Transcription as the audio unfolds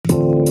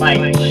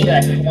Mic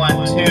check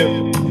 1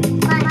 2.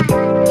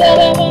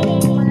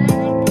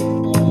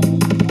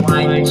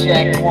 Mic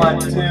check 1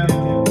 2.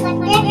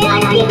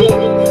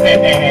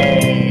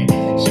 Hey,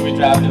 should we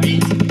drop the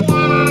beat?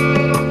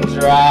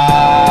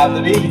 Drop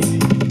the beat.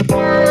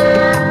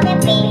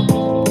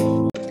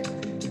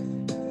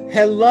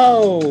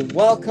 Hello,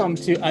 welcome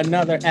to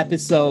another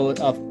episode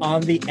of On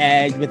the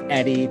Edge with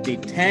Eddie,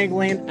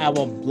 detangling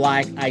our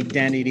Black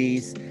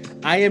identities.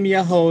 I am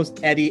your host,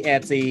 Eddie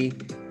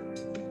Etsy.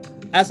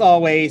 As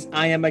always,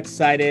 I am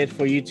excited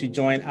for you to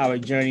join our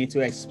journey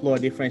to explore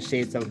different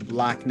shades of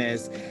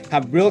Blackness,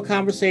 have real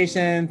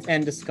conversations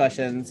and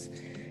discussions.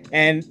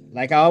 And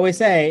like I always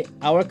say,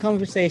 our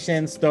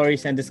conversations,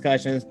 stories, and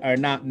discussions are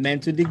not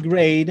meant to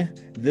degrade,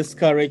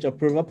 discourage, or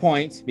prove a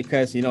point,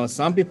 because,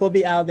 some people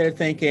be out there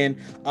thinking,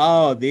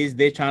 oh,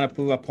 they're trying to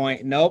prove a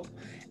point. Nope.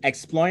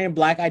 Exploring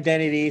Black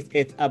identities,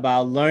 it's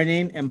about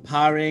learning,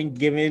 empowering,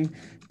 giving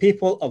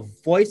people a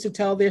voice to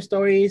tell their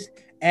stories,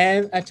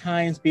 and at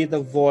times be the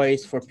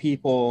voice for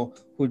people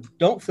who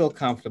don't feel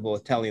comfortable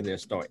telling their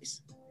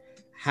stories.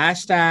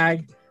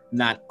 Hashtag,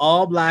 not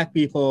all Black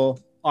people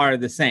are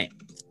the same.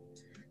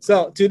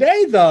 So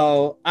today,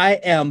 though, I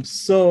am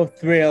so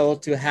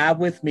thrilled to have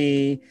with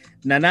me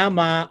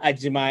Nanama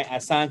Ajimai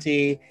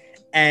Asante.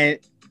 And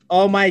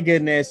oh my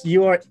goodness,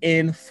 you are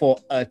in for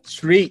a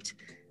treat.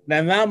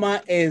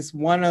 Nanama is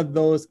one of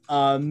those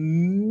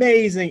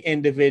amazing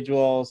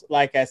individuals.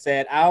 Like I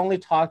said, I only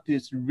talk to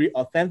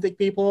authentic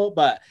people,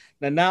 but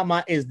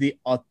Nanama is the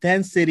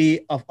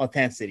authenticity of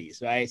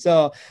authenticities, right?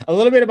 So a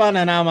little bit about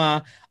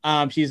Nanama.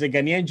 She's a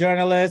Ghanaian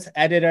journalist,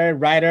 editor,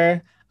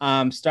 writer.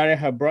 Started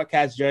her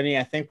broadcast journey,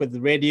 I think, with the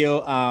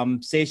radio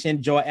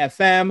station Joy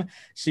FM.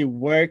 She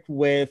worked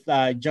with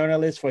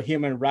Journalists for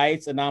Human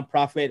Rights, a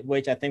nonprofit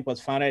which I think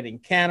was founded in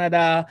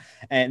Canada,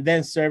 and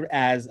then served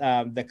as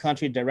the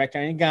country director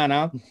in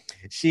Ghana.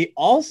 She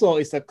also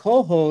is a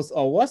co-host,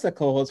 or was a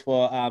co-host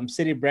for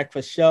City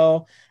Breakfast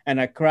Show and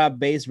a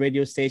Accra-based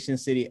radio station,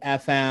 City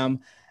FM,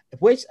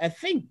 which I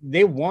think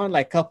they won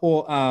like a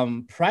couple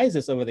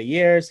prizes over the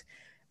years.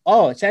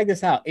 Oh, check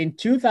this out. In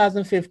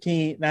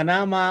 2015,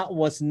 Nanama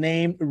was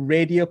named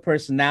Radio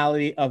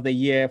Personality of the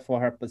Year for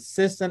her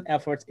persistent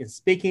efforts in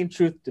speaking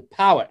truth to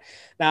power.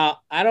 Now,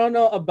 I don't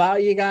know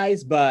about you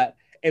guys, but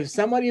if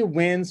somebody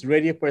wins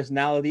Radio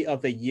Personality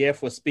of the Year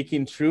for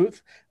speaking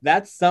truth,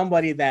 that's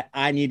somebody that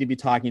I need to be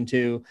talking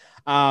to.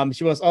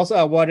 She was also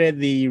awarded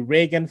the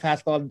Reagan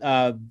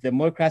Fastball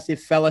Democracy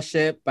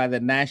Fellowship by the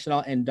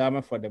National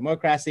Endowment for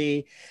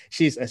Democracy.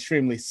 She's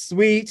extremely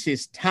sweet.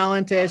 She's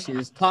talented.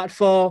 She's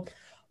thoughtful.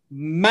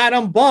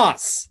 Madam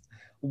Boss,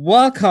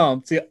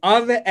 welcome to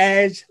On the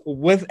Edge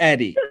with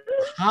Eddie.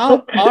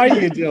 How are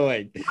you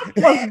doing?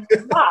 First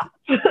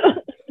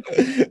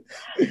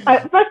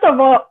of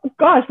all,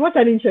 gosh, what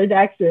an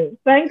introduction.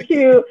 Thank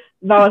you.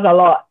 That was a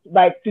lot,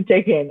 to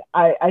take in.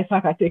 I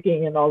suck at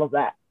taking in all of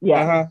that.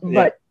 Yeah.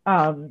 But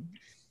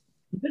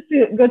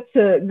good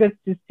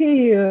to see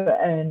you,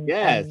 and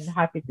yes, I'm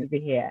happy to be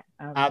here.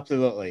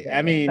 Absolutely.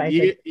 I mean,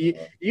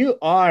 you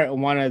are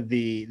one of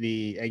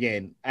the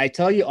again, I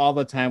tell you all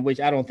the time, which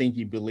I don't think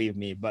you believe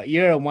me, but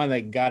you're one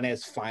of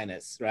Ghana's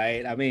finest,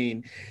 right? I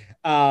mean,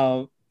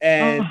 and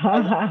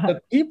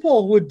the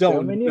people who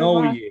don't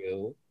know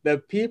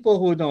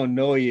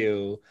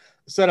you,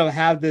 sort of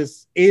have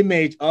this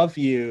image of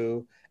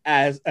you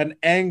as an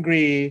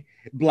angry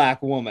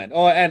Black woman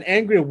or an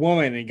angry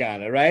woman in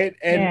Ghana, right?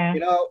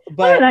 And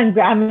but I'm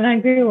an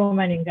angry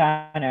woman in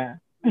Ghana.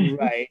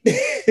 Right.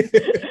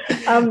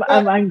 I'm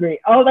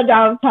angry all the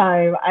damn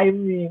time. I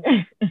mean,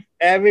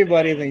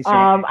 everybody thinks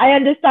I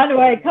understand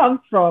where it comes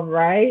from,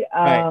 right?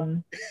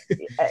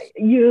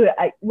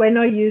 We're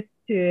not used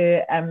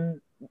to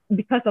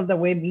because of the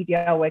way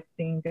media works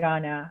in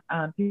Ghana,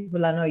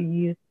 people are not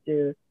used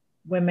to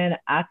women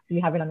actually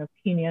having an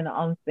opinion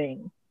on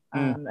things.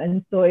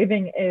 And so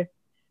even if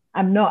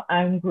I'm not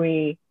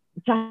angry,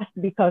 just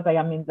because I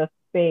am in the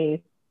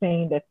space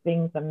saying the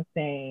things I'm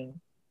saying,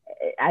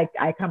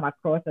 I come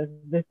across as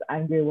this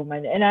angry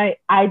woman. And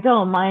I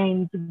don't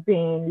mind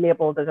being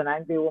labeled as an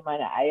angry woman.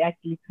 I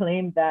actually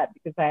claim that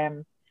because I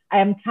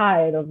am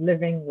tired of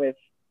living with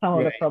some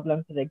of the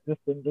problems that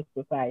exist in this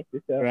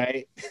society. So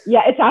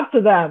yeah, it's up to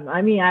them.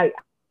 I mean, I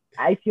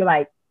feel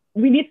like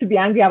we need to be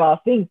angry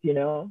about things,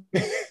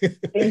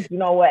 things do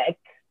not work.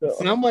 So.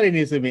 Somebody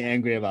needs to be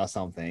angry about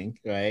something,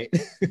 right?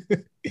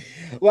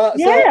 Well,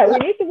 we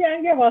need to be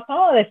angry about some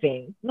of the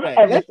things. Not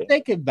everything.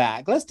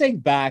 Let's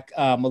take back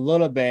a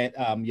little bit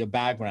your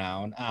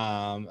background.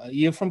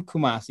 You're from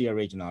Kumasi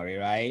originally,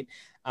 right?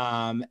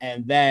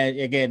 And then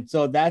again,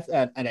 so that's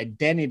an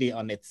identity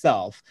on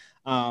itself.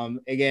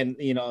 Again,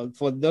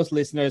 for those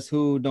listeners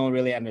who don't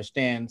really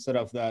understand sort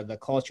of the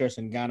cultures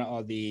in Ghana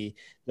or the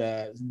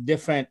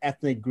different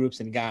ethnic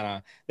groups in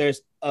Ghana,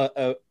 there's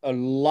a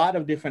lot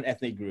of different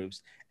ethnic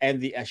groups, and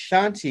the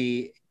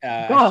Ashanti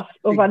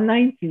over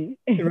 90.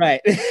 Right.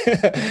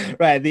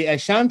 Right. The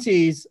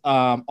Ashantis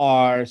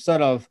are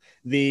sort of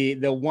the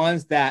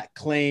ones that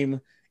claim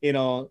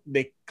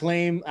they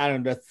claim, I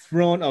don't know, the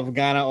throne of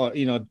Ghana, or,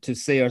 to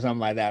say, or something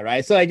like that,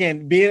 right? So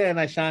again, being an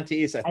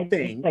Ashanti is a I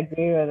thing.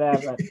 disagree with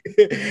that, but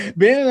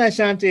Being an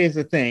Ashanti is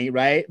a thing,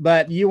 right?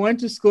 But you went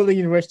to school at the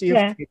University of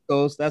yeah. Cape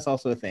Coast. That's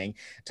also a thing.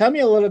 Tell me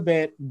a little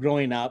bit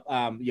growing up,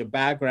 your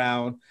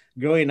background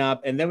growing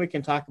up, and then we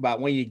can talk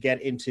about when you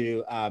get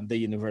into the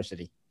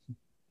university.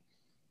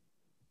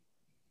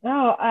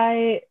 No,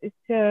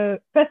 so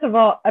first of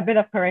all, a bit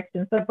of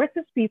correction. So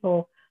British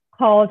people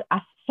called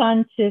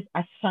Ashantis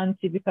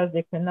Ashanti because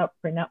they could not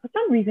pronounce, for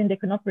some reason, they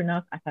could not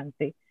pronounce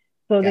Ashanti.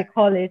 So Yeah, they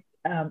call it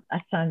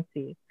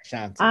Ashanti.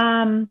 Ashanti.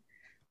 Um,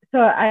 so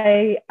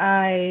I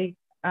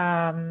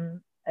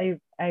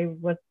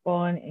was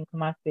born in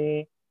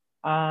Kumasi,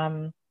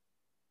 um,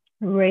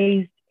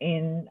 raised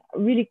in a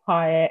really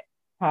quiet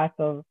part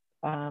of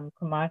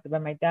Kumasi,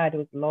 but my dad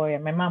was a lawyer.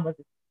 My mom was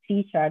a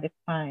teacher at the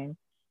time,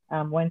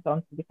 went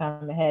on to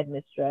become a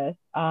headmistress.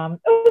 It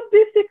was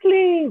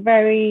basically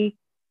very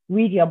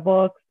read your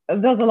books. There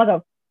was a lot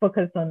of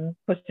focus on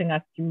pushing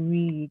us to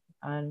read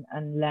and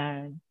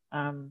learn,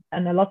 and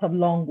a lot of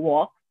long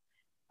walks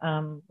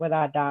with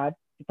our dad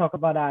to talk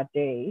about our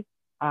day.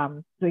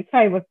 So if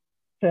I was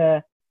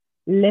to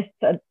list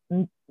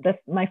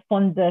my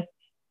fondest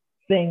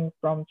thing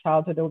from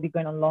childhood, I would be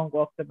going on long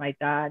walks with my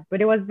dad. But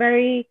it was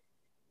very,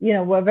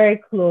 we're very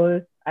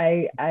close.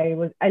 I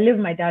lived with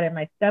my dad and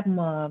my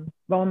stepmom,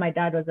 but when my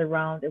dad was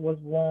around, it was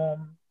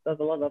warm. There was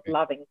a lot of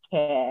loving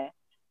care.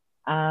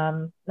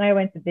 Then I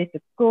went to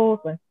basic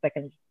school, went to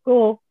secondary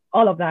school,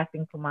 all of that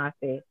in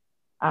Kumasi.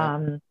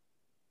 Yep.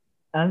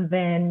 And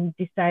then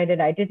decided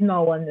I did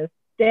not want to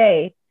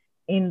stay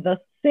in the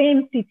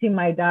same city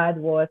my dad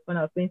was when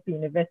I was going to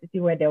university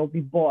where there would be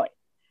boys.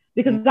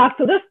 Because up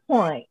to this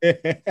point,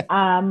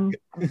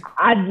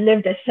 I'd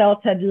lived a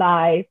sheltered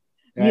life.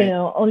 Right.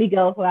 Only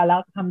girls were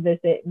allowed to come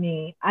visit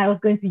me. I was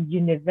going to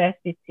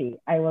university.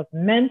 I was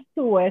meant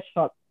to wear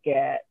short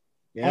skirts,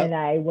 and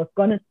I was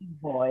going to see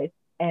boys,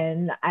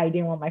 and I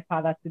didn't want my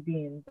father to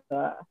be in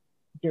the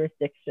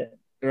jurisdiction.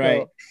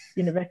 Right. So,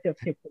 University of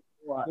Cape Coast.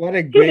 What a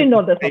He great didn't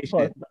know this, of motivation.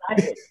 course, but I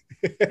did.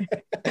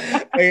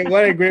 Hey,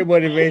 what a great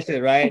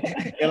motivation, right?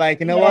 You're like,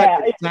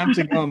 what? It's time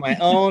to go on my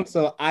own,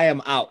 so I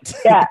am out.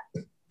 Yeah,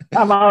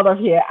 I'm out of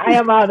here. I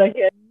am out of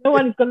here. No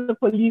one is going to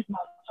police my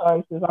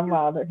choices. I'm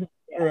out of here.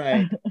 Yeah.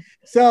 Right.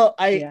 So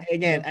Yeah.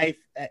 I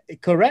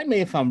correct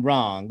me if I'm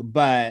wrong,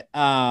 but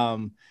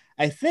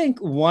I think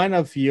one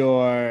of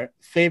your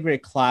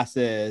favorite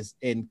classes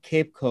in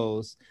Cape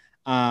Coast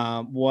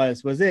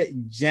was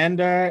it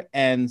gender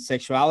and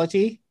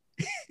sexuality,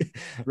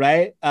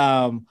 right?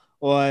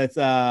 Was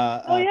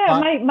Oh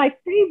yeah, my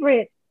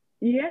favorite.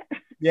 Yeah.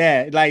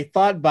 Yeah, like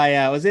taught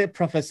by was it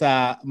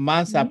Professor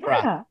Mansa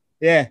Pra?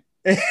 Yeah.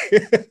 Yeah.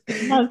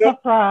 Mansa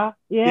Pra.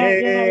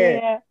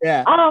 Yeah.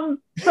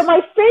 So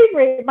my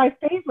favorite,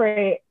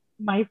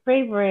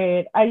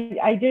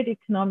 I did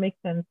economics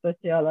and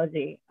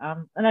sociology.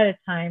 Another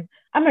time,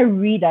 I'm a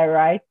reader,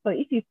 right? So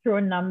if you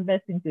throw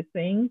numbers into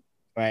things,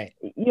 right,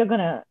 you're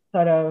gonna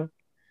sort of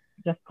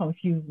just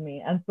confuse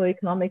me. And so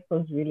economics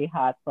was really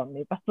hard for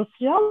me. But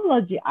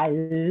sociology, I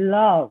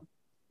love,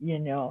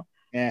 Yeah.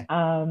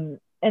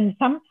 And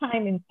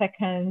sometime in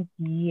second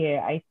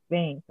year, I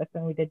think that's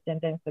when we did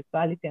gender and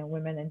sexuality and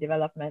women and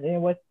development.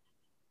 And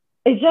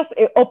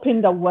it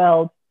opened the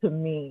world to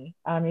me.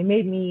 It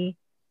made me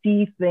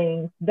see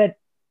things that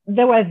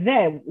were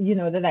there,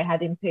 that I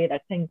hadn't paid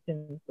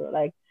attention to,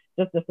 like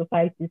just the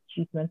society's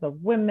treatment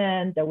of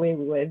women, the way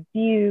we were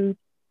viewed,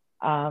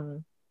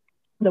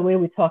 the way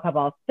we talk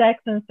about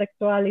sex and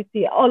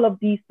sexuality. All of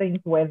these things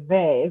were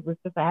there. It was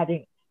just I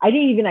didn't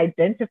even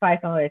identify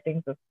some of the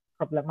things as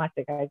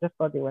problematic. I just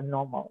thought they were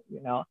normal,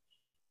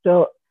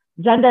 So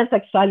gender and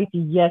sexuality,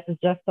 yes, it's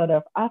just sort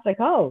of, I was like,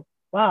 oh,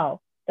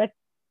 wow, that's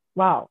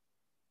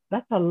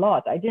a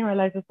lot. I didn't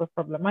realize this was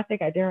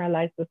problematic. I didn't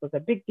realize this was a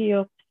big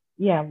deal.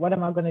 Yeah, what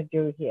am I going to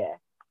do here?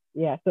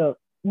 Yeah, so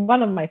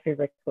one of my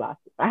favorite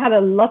classes. I had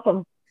a lot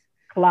of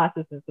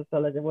classes in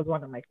sociology. It was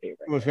one of my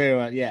favorites. My favorite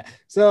one, yeah.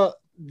 So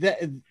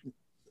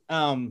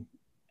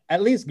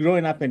at least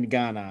growing up in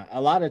Ghana,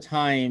 a lot of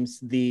times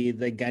the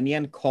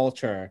Ghanaian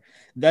culture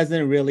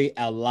doesn't really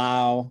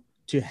allow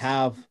to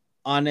have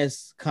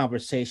honest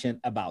conversation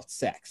about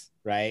sex,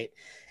 right?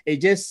 It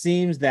just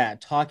seems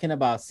that talking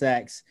about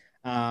sex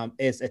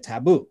is a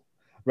taboo,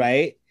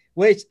 right?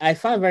 Which I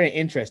find very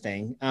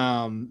interesting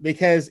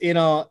because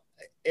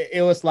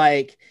it was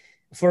like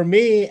for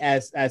me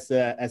as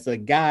a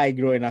guy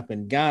growing up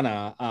in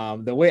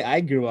Ghana, the way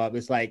I grew up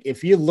is like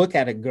if you look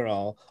at a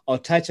girl or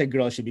touch a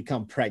girl, she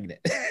become pregnant.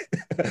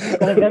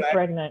 Gonna get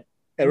pregnant.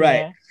 Right.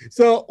 Yeah.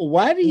 So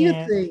why do you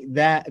think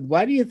that?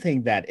 Why do you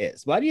think that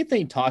is? Why do you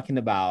think talking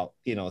about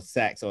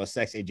sex or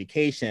sex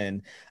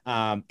education,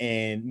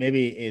 and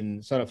maybe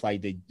in sort of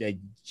like the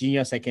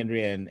junior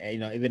secondary and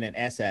even in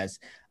SS,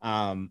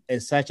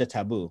 is such a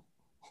taboo?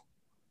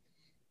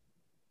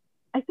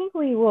 I think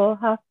we will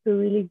have to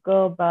really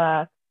go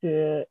back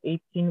to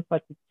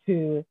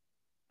 1842.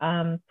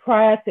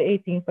 Prior to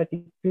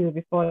 1842,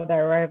 before the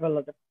arrival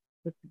of the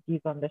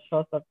Portuguese on the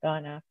shores of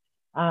Ghana,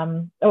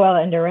 Well,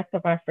 in the rest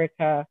of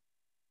Africa,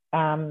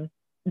 um,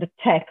 the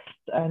text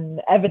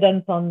and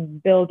evidence on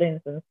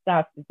buildings and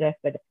stuff suggests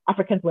that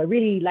Africans were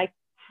really like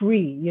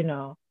free, you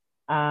know.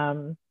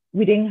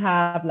 We didn't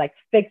have like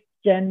fixed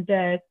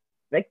genders,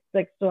 fixed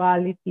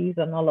sexualities,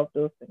 and all of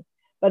those things.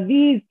 But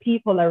these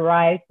people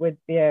arrived with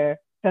their,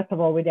 first of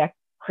all, with their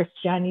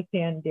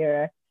Christianity and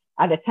their,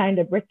 at the time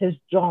the British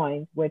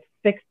joined with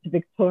fixed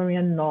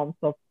Victorian norms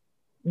of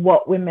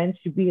what women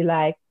should be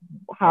like,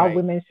 how Right.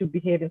 women should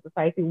behave in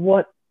society,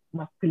 what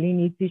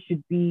masculinity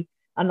should be,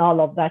 and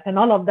all of that. And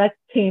all of that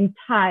came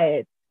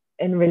tied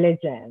in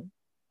religion.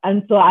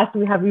 And so as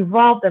we have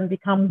evolved and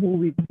become who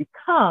we've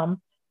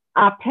become,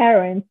 our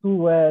parents who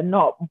were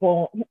not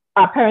born,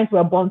 our parents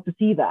were born to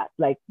see that.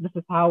 Like, this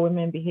is how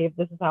women behave,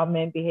 this is how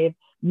men behave.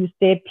 You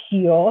stay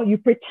pure, you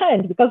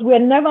pretend, because we're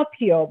never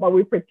pure, but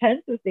we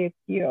pretend to stay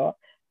pure.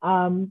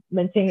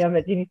 Maintain your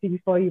virginity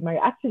before you marry.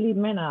 Actually,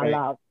 men are Right.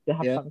 allowed to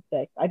have Yeah. some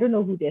sex. I don't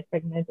know who they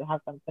expect men to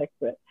have some sex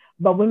with,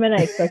 but women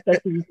are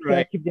expected to be pure,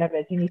 Right. keep their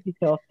virginity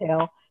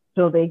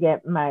till they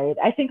get married.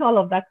 I think all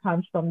of that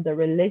comes from the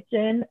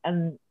religion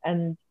and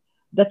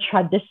the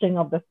tradition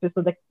of the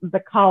so the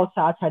culture,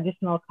 our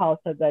traditional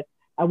culture that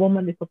a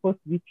woman is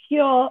supposed to be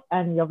pure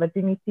and your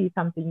virginity is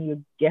something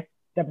you gift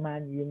the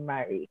man you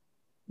marry.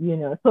 You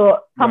know, so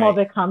some of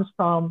Right. it comes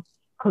from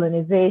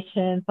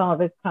colonization, some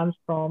of it comes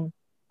from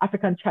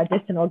African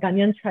tradition or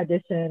Ghanaian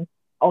tradition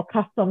or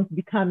customs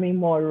becoming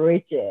more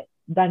rigid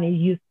than it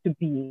used to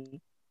be.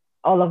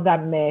 All of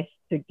that meshed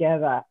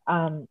together.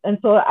 And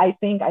so I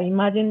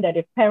imagine that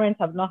if parents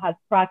have not had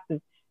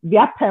practice,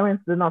 their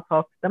parents do not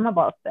talk to them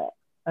about sex.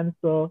 And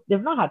so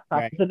they've not had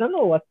practice. Right. They don't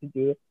know what to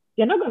do.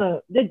 They're not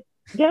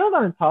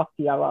gonna talk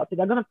to you about it.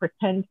 They're gonna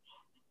pretend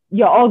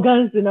your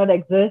organs do not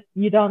exist.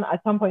 You don't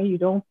at some point you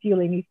don't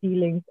feel any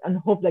feelings and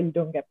hope that you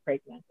don't get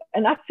pregnant.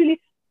 And actually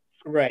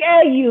Right.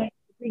 scare you into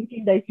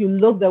thinking that if you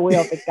look the way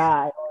of a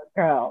guy or a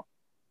girl,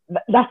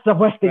 that's the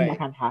worst thing that Right.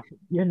 can happen,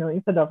 you know,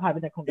 instead of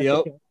having a Yep.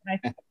 conversation.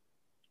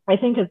 I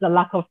think it's the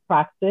lack of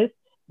practice,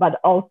 but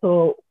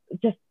also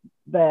just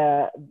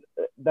the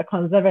the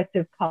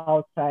conservative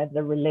culture and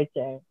the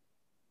religion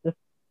just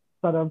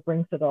sort of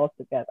brings it all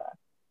together.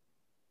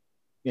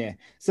 Yeah.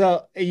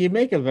 So you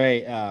make a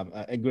very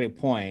a great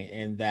point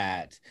in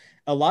that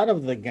a lot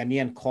of the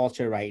Ghanaian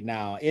culture right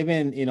now,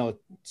 even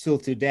till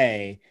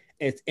today,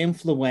 it's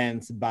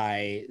influenced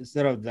by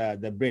sort of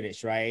the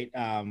British, right?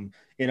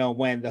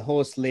 When the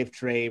whole slave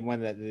trade, when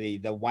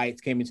the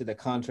whites came into the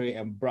country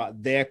and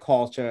brought their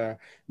culture,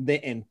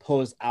 they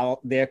imposed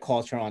out their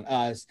culture on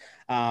us.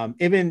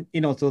 Even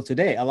till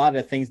today, a lot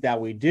of the things that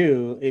we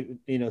do,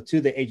 to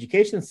the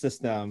education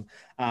system,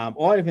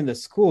 or even the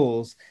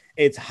schools,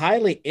 it's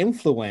highly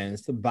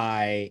influenced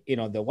by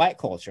the white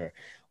culture,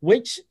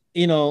 which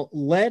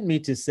led me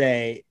to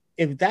say,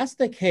 if that's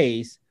the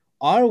case,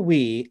 are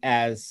we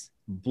as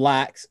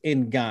blacks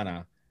in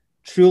Ghana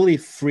truly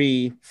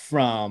free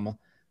from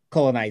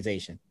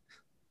colonization?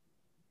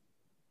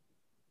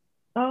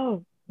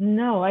 Oh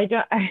no, I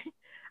don't.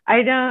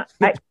 I don't.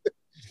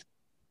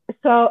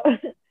 So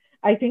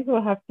I think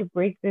we'll have to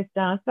break this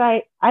down. So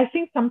I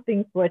think some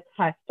things were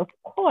touched. Of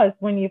course,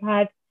 when you've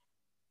had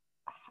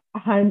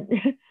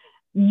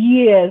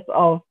years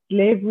of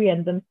slavery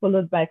and then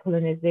followed by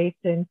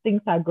colonization,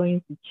 things are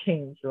going to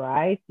change,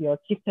 right? Your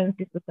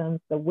chieftaincy systems,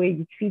 the way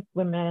you treat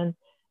women,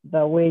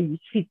 the way you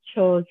treat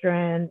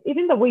children,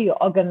 even the way you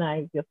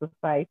organize your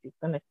society is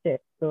going to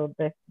shift. So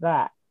there's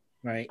that.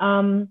 Right.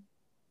 Um,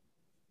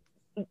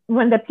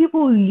 when the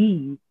people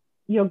leave,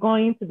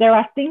 there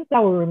are things that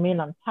will remain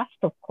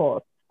untouched, of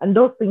course, and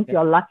those things Yep.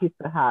 you're lucky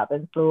to have.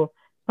 And so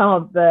some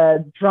of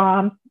the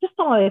drums, just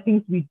some of the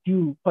things we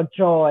do for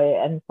joy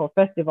and for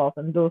festivals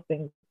and those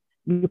things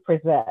you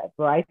preserve,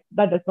 right?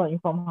 That does not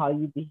inform how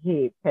you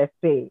behave per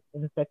se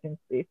in certain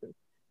spaces.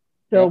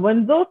 So Yep.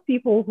 when those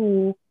people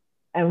who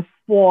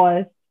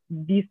enforce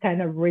these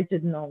kind of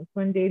rigid norms,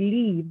 when they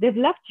leave, they've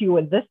left you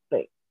with this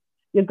thing.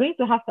 You're going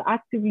to have to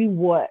actively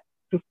work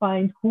to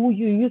find who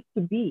you used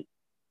to be.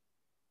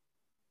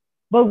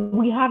 But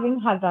we haven't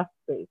had that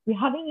space. We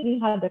haven't even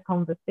had a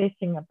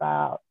conversation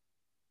about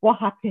what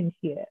happened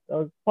here.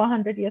 Those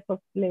 400 years of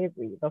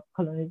slavery, of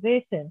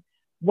colonization.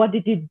 What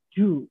did it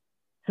do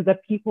to the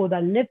people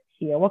that lived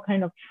here? What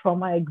kind of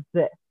trauma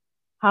exists?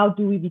 How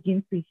do we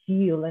begin to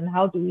heal and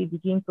how do we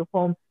begin to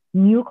form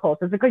new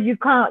cultures? Because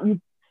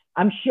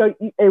I'm sure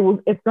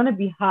it's going to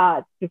be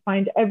hard to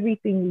find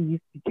everything we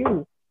used to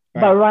do.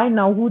 But Right. right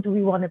now, who do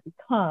we want to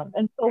become?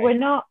 And so we're Right.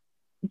 not,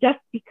 just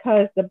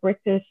because the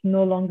British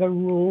no longer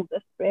rule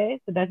the space,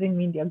 it doesn't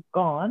mean they're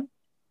gone.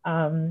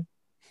 Um,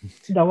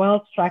 the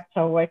world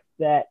structure works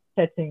that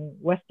certain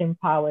Western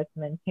powers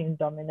maintain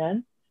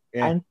dominance.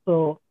 Yeah. And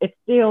so it's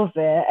still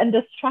there. And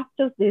the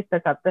structures they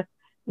set up,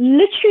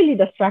 literally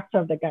the structure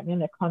of the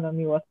Ghanaian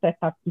economy was set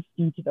up to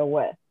feed the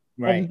West.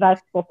 And Right.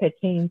 that's what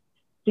pertains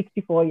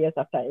 64 years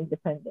after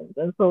independence.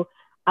 And so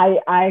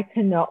I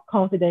cannot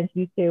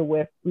confidently say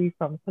we're free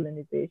from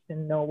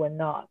colonization. No, we're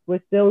not.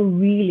 We're still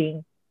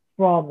reeling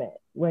from it.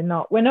 We're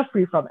not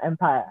free from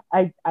empire.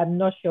 I'm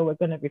not sure we're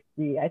gonna be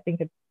free. I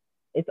think it's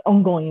it's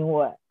ongoing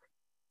work.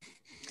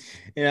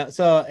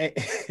 So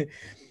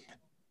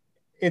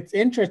it's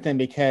interesting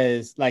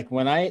because like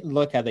when I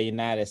look at the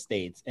United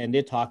States and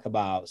they talk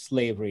about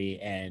slavery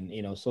and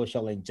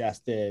social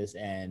injustice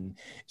and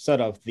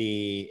sort of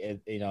the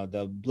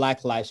the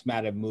Black Lives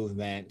Matter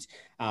movement,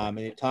 and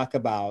they talk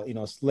about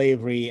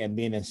slavery and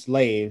being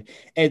enslaved,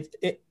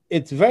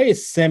 it's very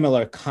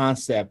similar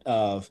concept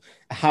of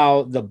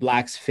how the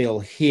Blacks feel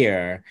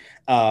here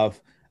of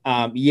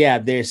yeah,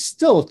 they're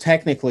still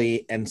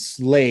technically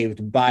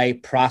enslaved by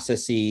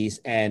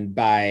processes and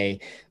by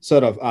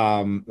sort of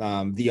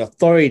the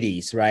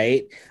authorities,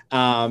 right?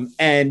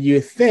 And you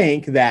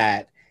think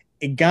that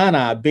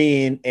Ghana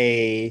being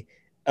a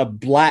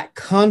Black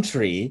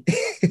country,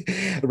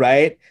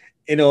 right?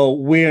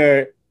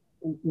 We're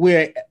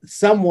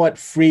somewhat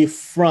free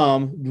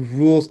from the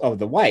rules of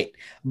the white,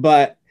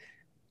 but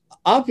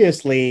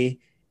obviously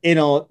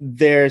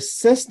their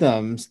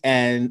systems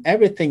and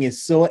everything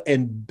is so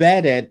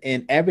embedded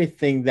in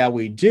everything that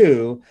we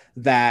do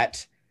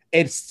that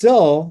it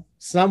still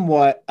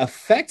somewhat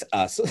affects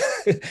us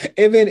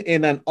even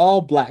in an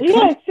all Black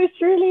country.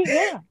 It's really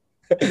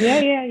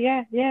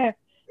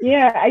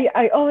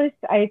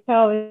I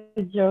tell a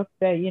joke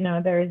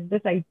that there is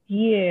this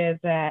idea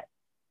that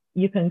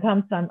you can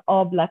come to an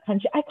all Black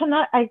country. I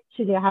cannot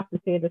actually, I have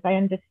to say this, I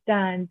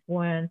understand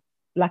when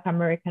Black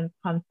Americans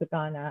come to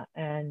Ghana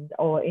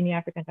or any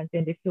African country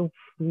and they feel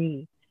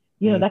free,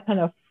 that kind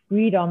of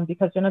freedom,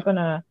 because you're not going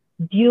to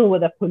deal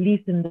with the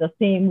police in the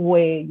same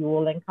way you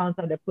will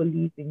encounter the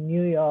police in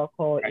New York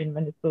or in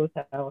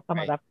Minnesota or some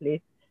other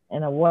place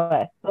in the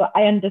West. So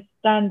I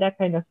understand that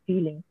kind of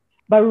feeling.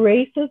 But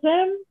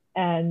racism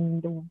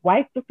and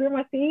white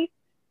supremacy,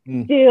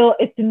 still,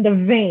 it's in the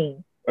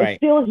vein. It's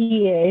still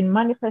here. It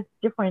manifests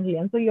differently.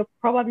 And so you're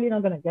probably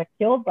not going to get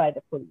killed by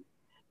the police,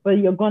 but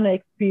you're going to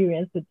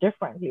experience it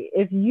differently.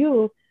 If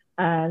you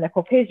and a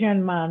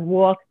Caucasian man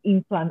walk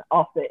into an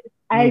office,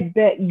 I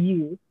bet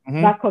you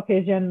that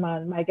Caucasian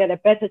man might get a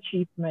better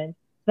treatment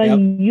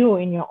than you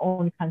in your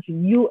own country.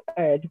 You,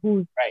 Ed,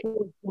 who's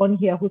born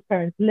here, whose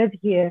parents live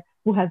here,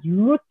 who has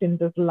roots in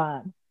this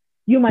land.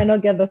 You might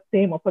not get the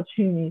same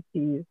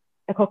opportunities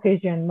a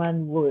Caucasian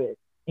man would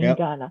in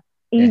Ghana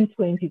in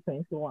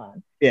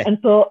 2021. And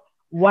so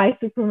white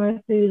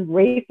supremacy,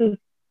 racist,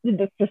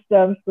 the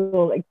system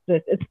still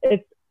exists.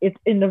 It's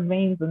in the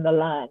veins in the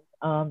land.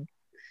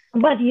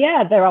 But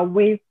yeah, there are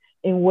ways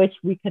in which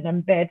we can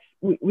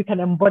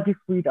embody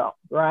freedom,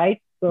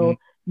 right? So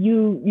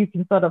you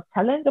can sort of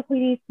challenge the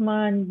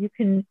policeman. You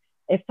can,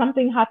 if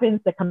something happens,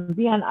 there can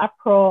be an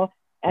uproar,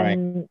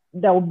 and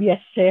there will be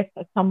a shift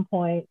at some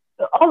point.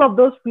 So all of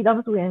those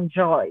freedoms we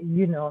enjoy, I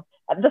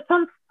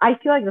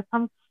feel like there's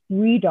some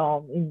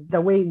freedom in the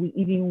way we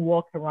even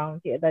walk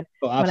around here. That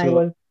when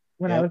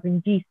I was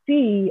in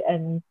DC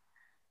and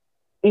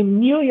in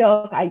New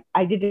York,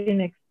 I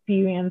didn't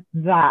experience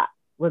that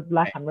with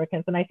Black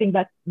Americans. And I think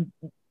that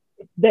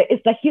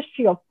it's the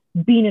history of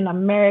being in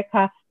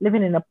America,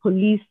 living in a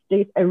police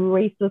state, a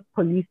racist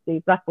police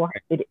state. That's what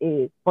it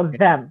is for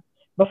them.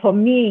 But for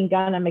me in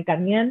Ghana, I'm a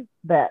Ghanaian.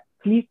 The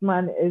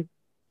policeman is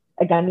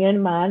a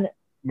Ghanaian man.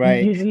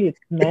 Usually it's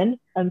men.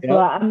 And so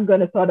I'm going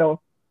to sort of,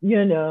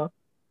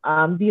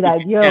 be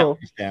like, yo,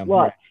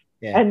 what?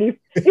 Yeah. And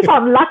if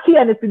I'm lucky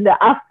and it's in the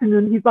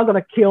afternoon, he's not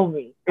gonna kill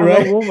me. I'm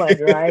a woman,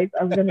 right?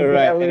 I'm gonna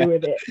get away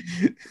with it.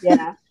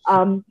 Yeah.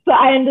 So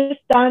I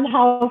understand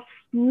how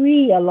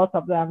free a lot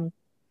of them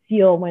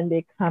feel when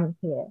they come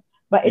here,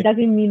 but it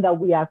doesn't mean that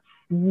we are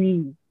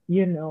free.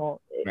 We're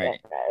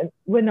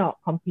not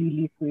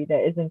completely free.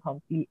 There isn't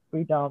complete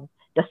freedom.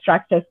 The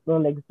structures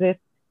still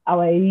exist.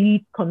 Our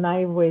elite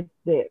connive with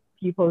the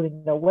people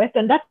in the West,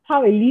 and that's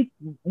how elites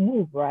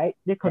move, right?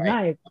 They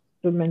connive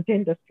to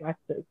maintain the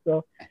structures.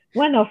 So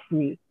we're not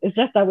free. It's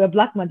just that we're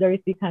Black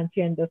majority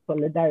country and there's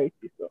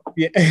solidarity. So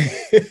yeah,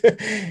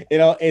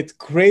 it's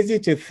crazy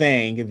to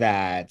think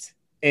that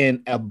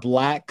in a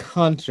Black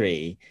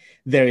country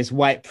there is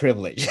white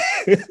privilege,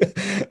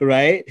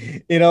 right?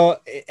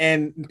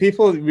 And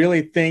people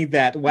really think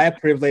that white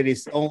privilege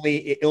is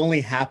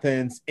only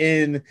happens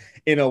in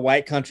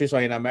white countries or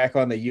in America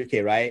or in the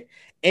UK, right?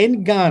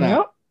 In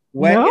Ghana,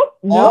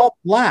 all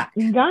Black,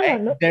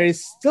 there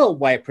is still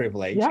white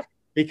privilege. Yep.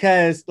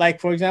 Because, like,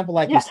 for example,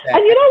 like you said,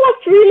 and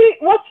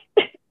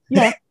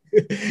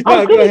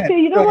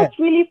what's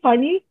really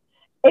funny?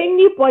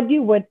 Anybody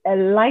with a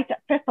lighter,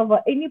 first of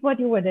all,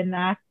 anybody with an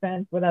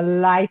accent with a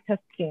lighter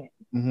skin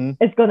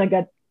is gonna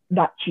get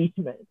that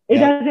treatment. It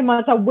doesn't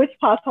matter which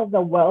part of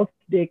the world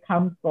they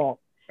come from.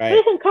 Right.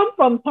 They can come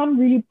from some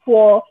really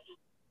poor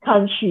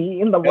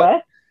country in the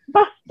West,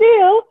 but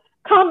still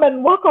come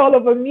and walk all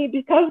over me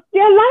because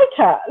they're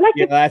lighter. Like,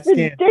 it's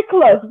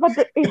ridiculous, but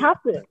it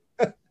happens.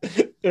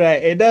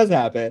 Right, it does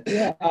happen.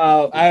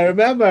 I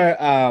remember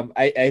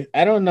I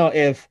don't know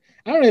if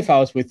I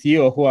was with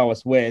you or who I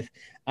was with.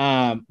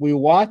 We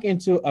walked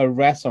into a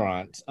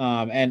restaurant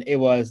and it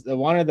was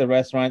one of the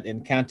restaurants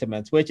in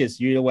Cantonments, which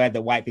is usually where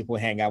the white people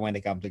hang out when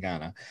they come to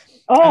Ghana.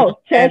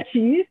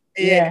 Churchies.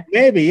 Yeah,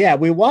 maybe. Yeah,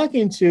 we walk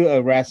into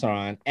a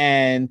restaurant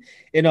and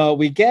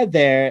we get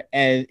there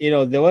and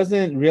there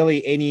wasn't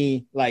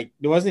really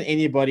there wasn't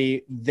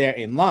anybody there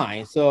in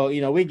line. So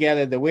we get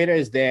it. The waiter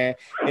is there.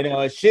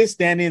 She's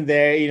standing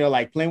there.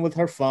 Like playing with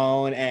her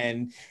phone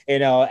and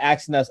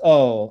asking us,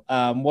 "Oh,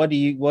 what do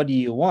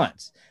you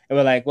want?" And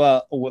we're like,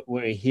 "Well,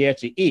 we're here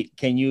to eat.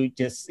 Can you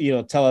just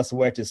tell us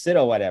where to sit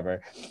or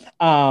whatever?"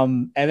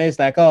 And it's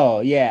like, "Oh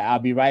yeah, I'll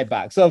be right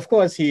back." So of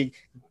course he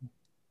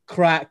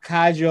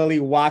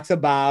casually walks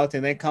about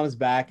and then comes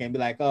back and be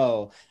like,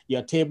 "Oh,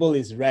 your table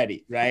is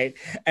ready," right?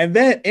 And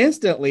then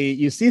instantly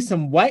you see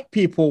some white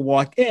people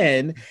walk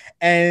in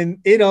and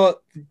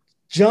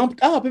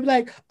jumped up and be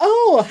like,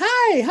 "Oh,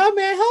 hi, how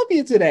may I help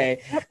you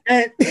today?"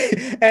 And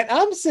and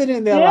I'm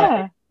sitting there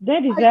like, they "Are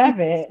you deserve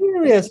it."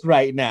 serious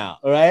right now?"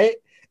 Right?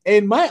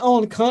 In my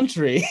own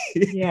country,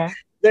 Yeah.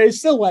 there's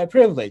still white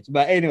privilege.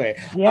 But anyway,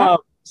 Yeah.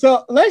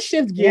 so let's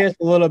shift Yeah. gears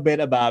a little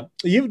bit about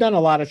you've done a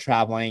lot of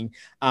traveling.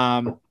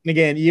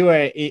 Again, you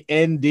were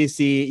in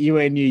DC, you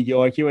were in New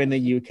York, you were in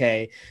the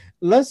UK.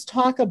 Let's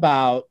talk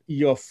about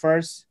your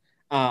first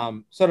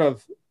sort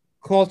of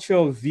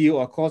cultural view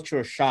or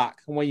cultural shock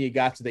when you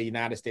got to the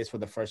United States for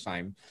the first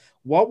time.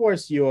 What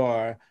was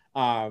your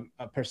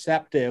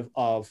perceptive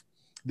of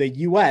the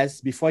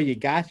US before you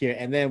got here?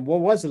 And then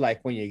what was it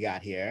like when you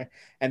got here?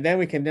 And then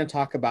we can then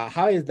talk about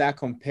how is that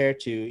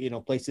compared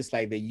to, places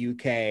like the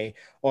UK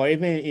or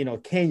even,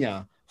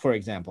 Kenya, for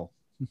example.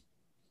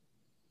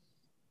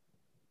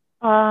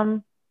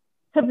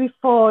 So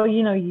before,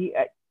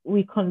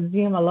 we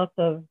consume a lot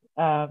of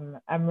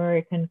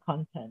American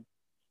content.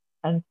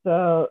 And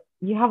so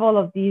you have all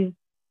of these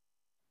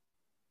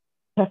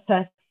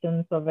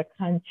perceptions of a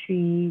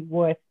country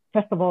where,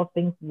 first of all,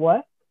 things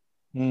work.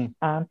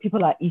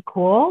 People are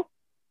equal.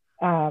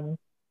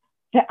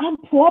 There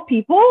aren't poor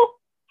people.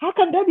 How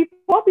can there be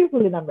poor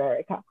people in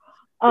America?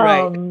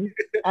 Right. And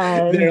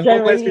There are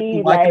homeless people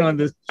generally, walking like, on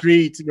the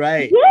streets,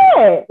 right?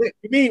 yeah,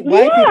 You mean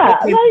white people yeah,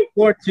 can like,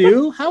 support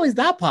too? How is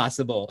that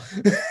possible?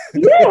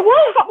 yeah,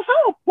 what?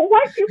 How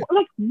white people,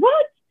 like,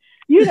 what?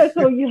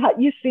 So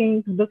you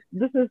think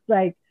this is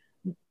like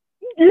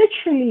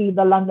literally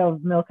the land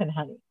of milk and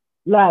honey.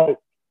 Like,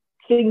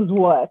 things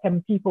work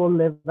and people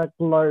live a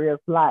glorious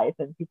life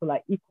and people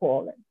are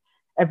equal and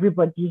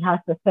everybody has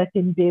a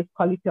certain base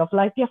quality of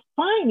life. You're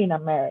fine in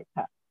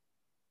America.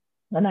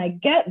 And I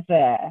get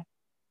there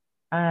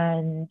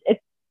and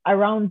it's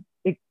around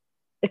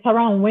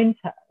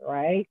winter,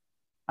 right?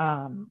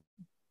 Um,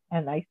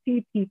 and I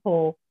see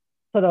people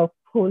sort of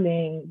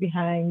pulling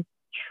behind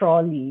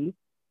trolleys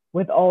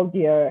with all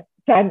their.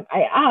 So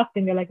I asked,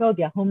 and they're like, "Oh,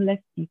 they're homeless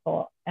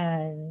people,"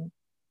 and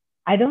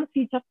I don't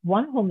see just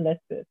one homeless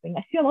person.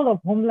 I see a lot of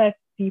homeless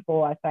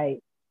people as I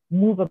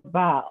move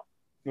about.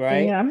 And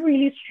Right. I'm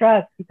really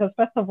stressed because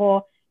first of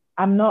all,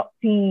 I'm not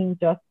seeing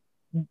just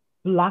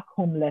black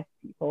homeless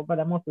people, but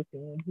I'm also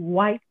seeing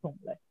white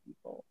homeless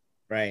people.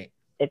 Right.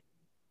 It's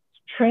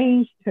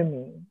strange to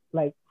me,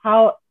 like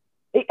how,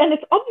 and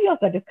it's obvious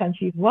that this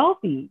country is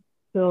wealthy.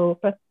 So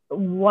first,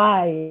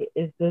 why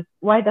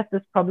does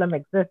this problem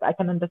exist? I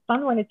can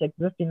understand when it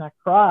exists in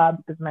Accra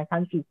because my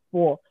country is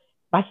poor.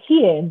 But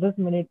here in this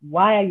minute,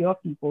 why are your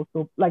people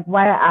so, like,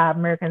 why are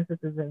American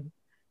citizens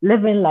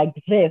living like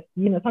this?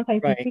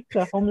 Sometimes you Right. speak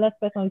to a homeless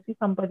person, you see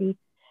somebody,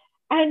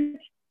 and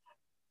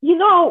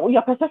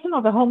your perception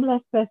of a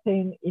homeless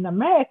person in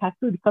America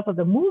too, because of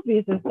the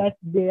movies, is that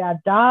they are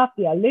daft,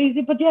 they are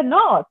lazy, but they're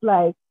not.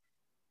 Like,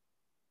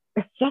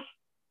 it's just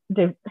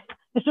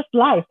it's just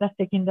life that's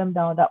taking them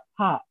down that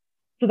path.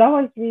 So that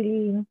was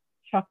really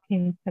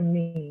shocking to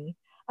me.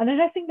 And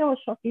another thing that was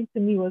shocking to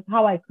me was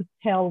how I could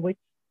tell which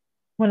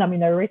when I'm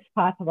in a rich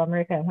part of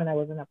America and when I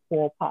was in a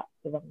poor part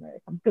of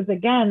America. Because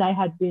again, I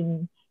had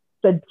been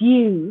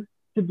seduced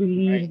to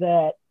believe Right.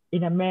 that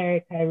in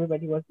America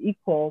everybody was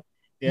equal.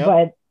 Yep.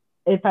 But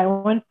if I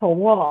went for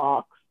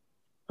walks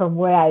from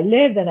where I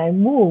lived and I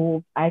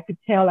moved, I could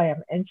tell I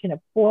am entering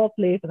a poor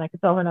place and I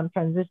could tell when I'm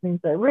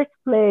transitioning to a rich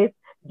place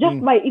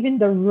just by even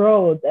the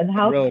roads and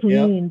how Road. Yep.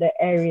 clean the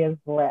areas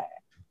were.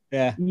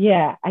 Yeah.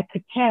 Yeah, I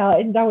could tell.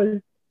 And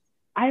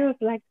I was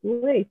like,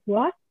 wait,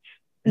 what?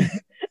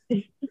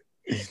 It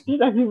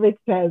doesn't make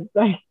sense.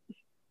 Like,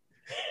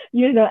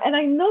 and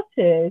I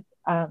noticed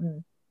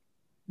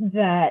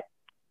that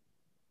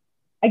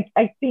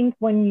I think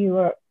when you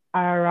are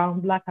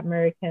around Black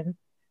Americans,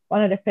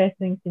 one of the first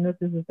things you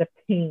notice is the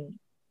pain.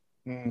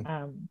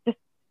 Just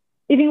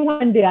even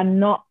when they are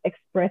not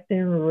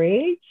expressing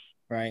rage,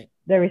 Right.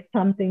 there is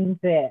something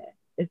there.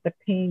 It's the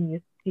pain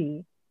you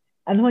see.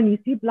 And when you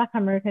see Black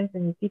Americans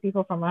and you see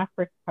people from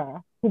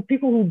Africa,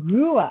 people who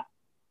grew up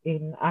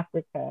in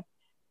Africa,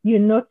 you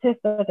notice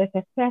that there's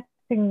a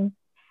certain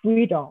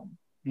freedom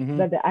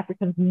that the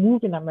Africans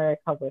move in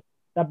America with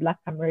that Black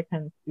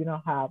Americans do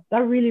not have. That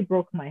really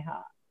broke my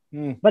heart.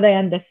 But I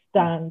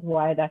understand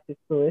why that is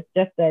so. It's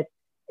just that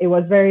it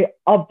was very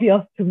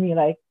obvious to me,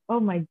 like, oh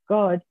my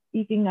God,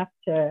 even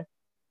after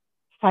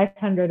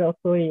 500 or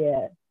so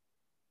years,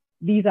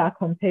 these are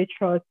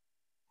compatriots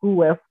who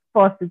were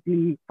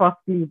forcibly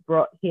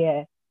brought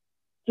here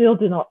still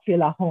do not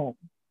feel at home.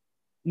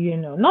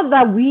 Not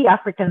that we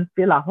Africans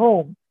feel at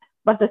home,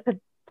 but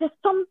there's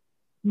some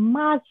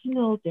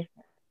marginal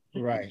difference.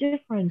 Right.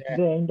 Difference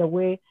there in the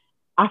way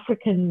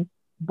Africans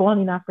born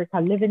in Africa,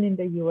 living in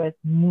the US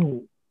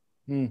move.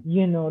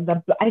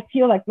 I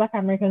feel like Black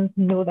Americans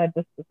know that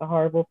this is a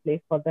horrible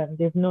place for them.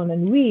 They've known,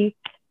 and we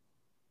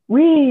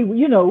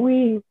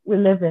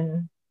live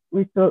in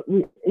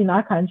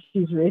our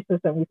country's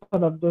racist, and we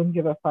sort of don't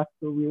give a fuck,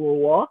 so we will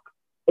walk.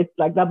 It's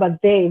like that,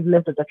 but they've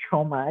lived with the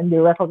trauma, and they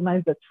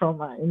recognize the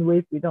trauma in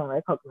ways we don't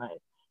recognize.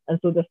 And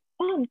so there's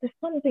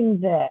something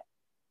there.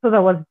 So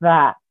there was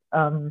that,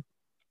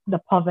 the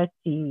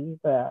poverty,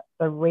 the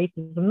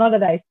racism. Not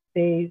that I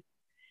say,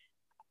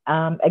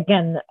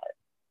 again,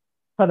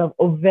 sort of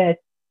overt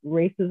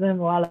racism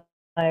while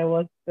I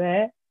was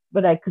there,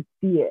 but I could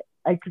see it.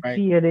 I could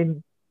see it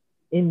in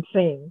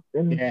things,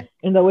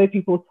 in the way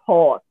people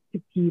talk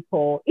to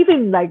people,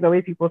 even like the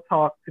way people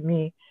talk to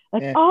me.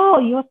 Like, oh,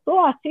 you're so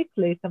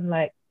articulate. I'm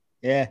like,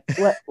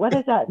 what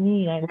does that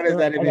mean? What does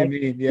that even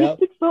mean? Yeah.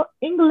 You speak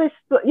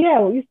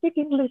you speak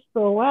English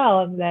so well.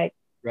 I'm like,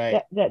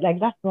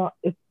 that's not,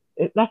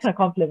 that's a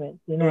compliment,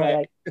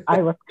 like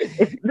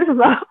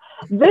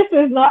this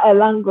is not a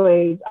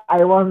language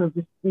I want to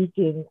be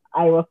speaking.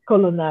 I was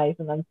colonized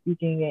and I'm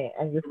speaking it,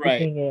 and you're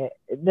speaking it.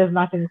 There's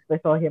nothing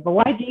special here. But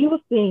why do you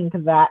think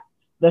that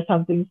there's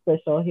something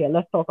special here?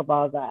 Let's talk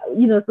about that.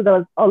 So there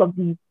was all of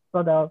these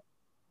sort of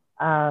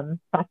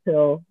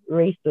subtle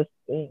racist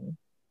things.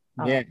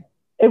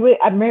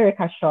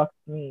 America shocked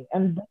me,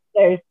 and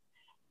there's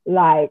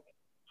like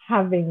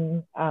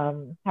having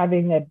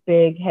a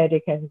big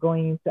headache and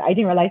going into, I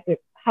didn't realize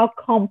how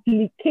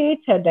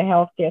complicated the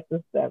healthcare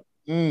system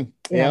in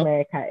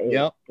America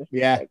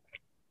is.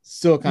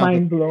 So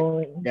mind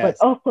blowing, but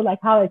also like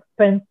how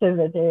expensive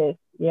it is.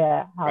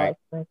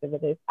 Expensive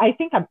it is. I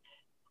think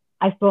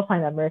I still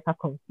find America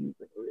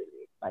confusing, really.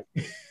 Like,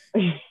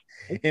 I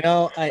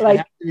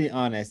have to be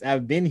honest.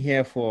 I've been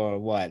here for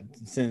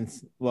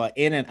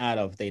in and out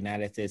of the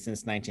United States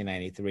since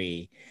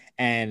 1993,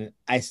 and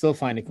I still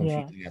find it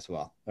confusing as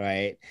well,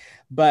 right?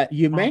 But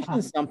you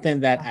mentioned something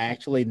that I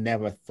actually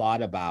never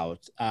thought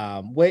about,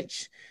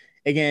 which,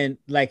 again,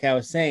 like I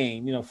was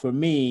saying, for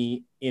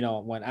me,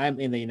 when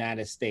I'm in the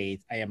United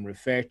States, I am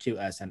referred to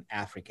as an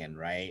African,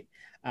 right?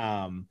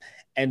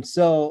 And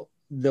so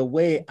the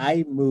way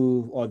I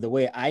move or the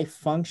way I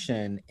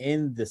function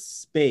in the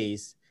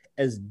space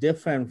is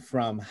different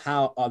from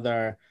how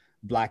other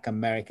Black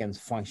Americans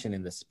function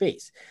in the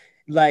space.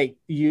 Like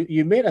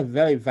you made a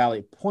very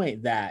valid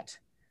point that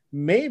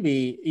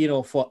maybe,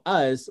 for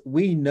us,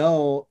 we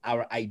know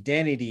our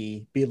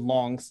identity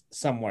belongs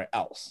somewhere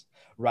else,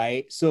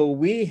 right? So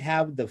we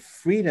have the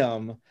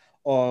freedom,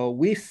 or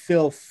we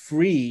feel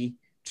free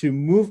to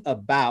move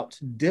about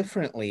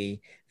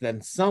differently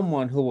than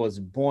someone who was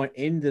born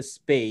in the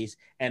space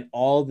and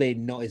all they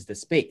know is the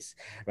space,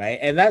 right?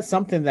 And that's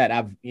something that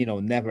I've,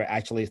 never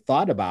actually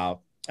thought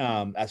about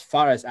as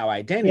far as our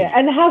identity.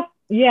 And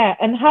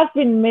has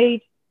been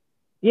made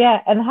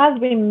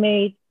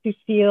to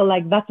feel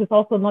like that is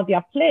also not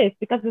their place,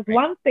 because it's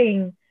one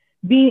thing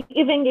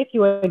even if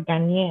you were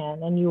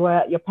Ghanaian and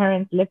your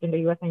parents lived in the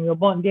US and you're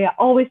born, they're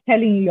always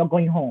telling you you're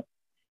going home.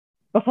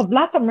 But for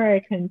Black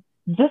Americans,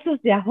 this is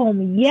their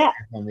home, yet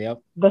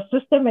the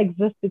system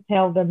exists to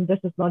tell them this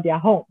is not their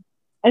home.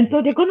 And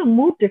so they're going to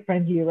move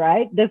differently,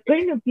 right? There's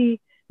going to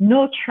be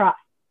no trust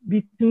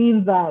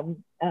between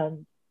them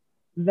and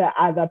the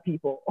other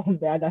people on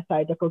the other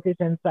side, the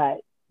Caucasian side.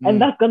 And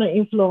that's going to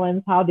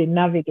influence how they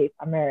navigate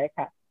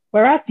America.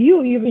 Whereas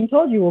you've been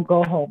told you will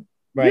go home.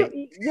 Right.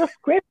 You're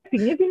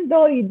scraping, even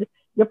though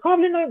you're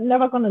probably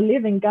never going to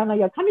live in Ghana.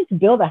 You're coming to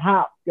build a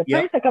house. Your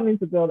parents are coming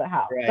to build a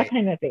house. That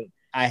kind of thing.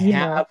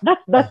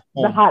 That's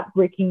the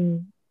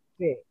heartbreaking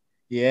thing.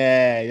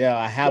 Yeah.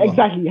 I have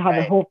exactly. You have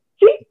a home.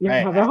 See, you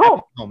have a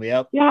home.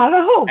 Yep. You have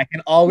a home. I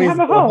can always have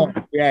a go home.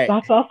 Right.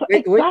 That's also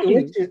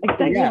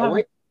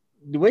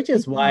which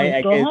is why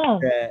I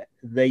guess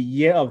the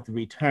year of the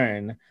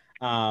return,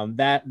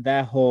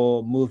 that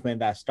whole movement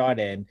that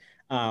started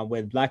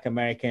with Black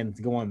Americans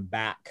going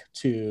back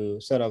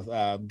to sort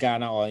of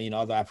Ghana or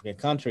other African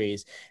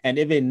countries, and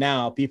even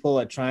now people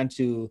are trying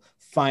to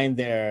find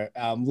their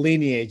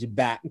lineage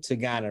back to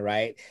Ghana,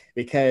 right?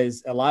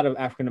 Because a lot of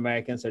African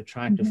Americans are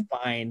trying to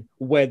find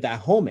where that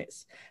home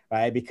is,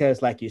 right?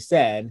 Because like you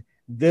said,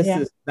 this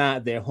is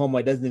not their home, or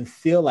it doesn't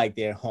feel like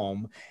their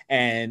home.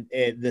 And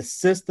the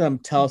system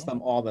tells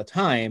them all the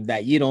time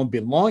that you don't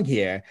belong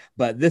here,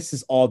 but this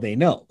is all they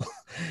know,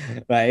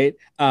 right?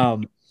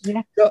 So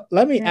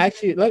let me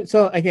actually,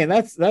 so again,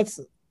 that's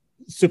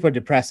super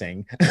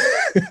depressing,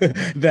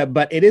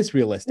 but it is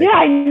realistic. Yeah,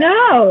 I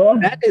know.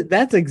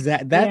 That's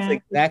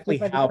exactly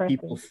how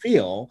people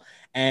feel.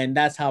 And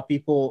that's how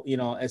people,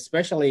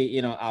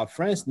 especially, our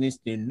friends needs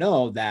to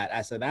know that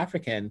as an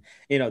African,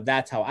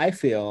 that's how I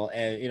feel.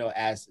 And,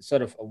 as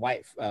sort of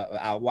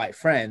our white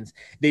friends,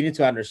 they need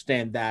to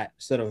understand that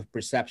sort of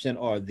perception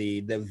or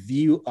the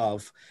view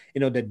of,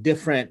 the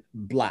different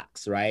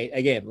blacks, right?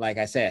 Again, like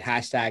I said,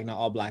 hashtag not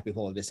all black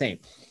people are the same.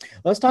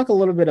 Let's talk a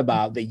little bit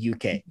about the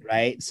UK,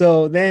 right?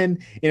 So then,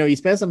 you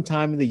spend some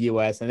time in the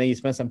US and then you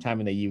spend some time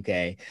in the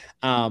UK.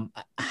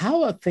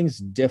 How are things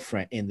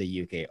different in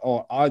the UK,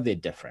 or are they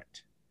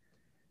different?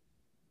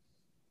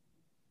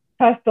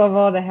 First of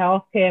all, the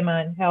healthcare,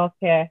 man,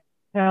 healthcare.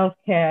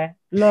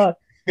 Look,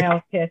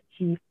 healthcare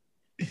cheap.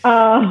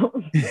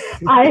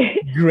 I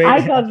Great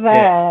I got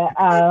healthcare.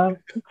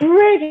 there.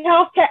 Great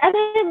healthcare, and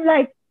I'm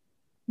like,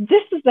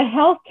 this is the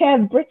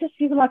healthcare British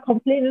people are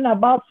complaining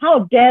about. How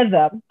dare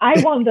them? I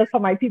want this for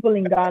my people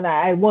in Ghana.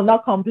 I will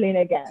not complain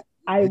again.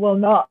 I will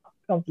not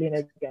complain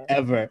again.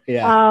 Ever,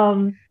 yeah.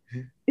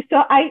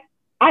 So I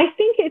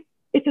think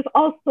it is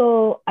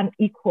also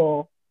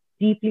unequal,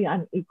 deeply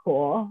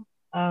unequal.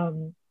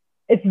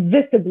 It's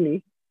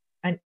visibly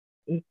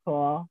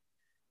unequal.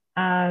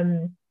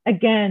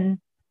 Again,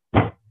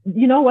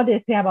 you know what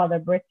they say about the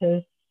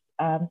British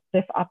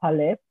stiff upper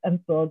lip, and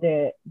so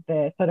they're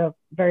sort of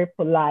very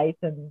polite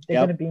and they're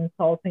going to be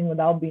insulting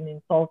without being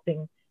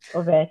insulting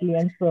overtly,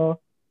 and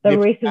so the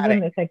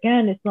racism is,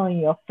 again, it's not in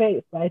your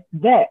face, but it's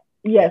there.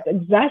 Yes,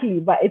 exactly,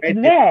 but it's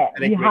there.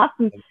 You have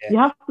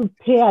to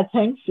pay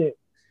attention.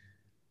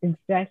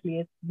 Exactly,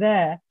 it's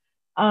there.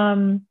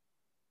 I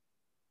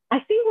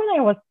think when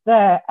I was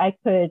there, I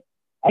could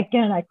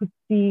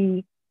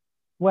see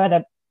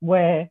where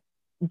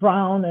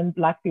brown and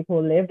black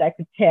people lived. I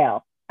could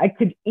tell. I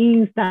could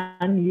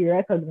instantly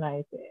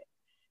recognize it.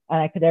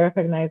 And I could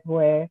recognize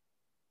where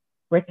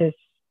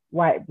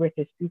white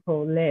British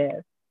people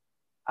live.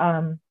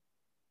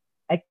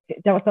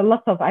 There was a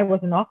lot of, I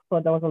was in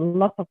Oxford, there was a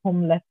lot of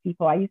homeless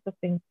people. I used to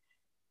think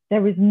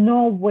there is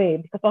no way,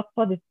 because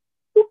Oxford is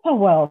super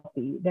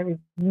wealthy, there is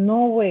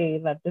no way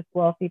that this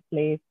wealthy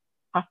place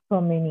has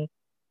so many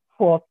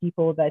poor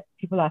people, that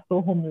people are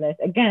so homeless,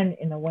 again,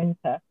 in the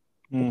winter.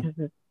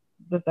 Because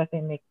this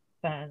doesn't make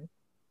sense.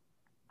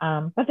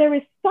 But there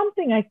is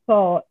something I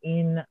saw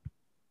in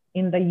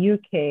the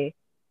UK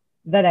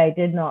that I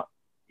did not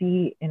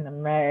see in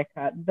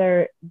America.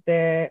 There's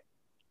a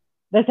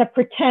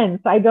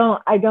pretense. I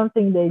don't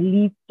think the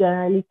elites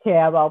generally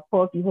care about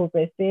poor people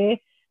per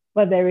se,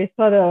 but there is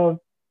sort of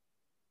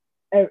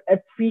a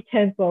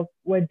pretense of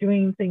we're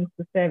doing things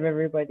to serve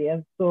everybody.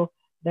 And so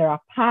there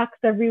are parks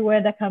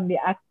everywhere that can be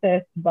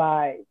accessed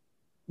by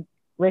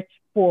rich,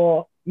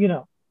 poor,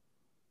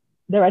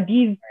 there are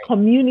these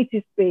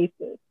community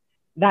spaces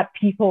that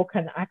people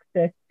can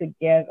access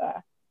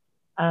together,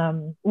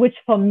 which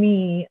for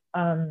me,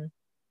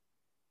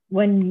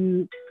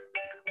 when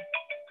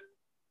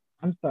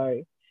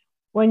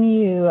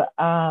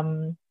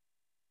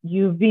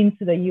you've been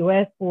to the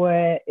US,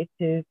 where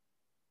it's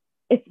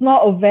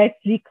not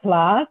overtly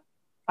class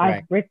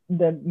as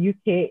the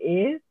UK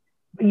is,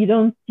 but you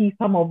don't see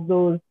some of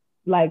those,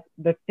 like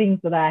the things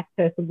that are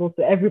accessible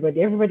to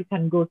everybody. Everybody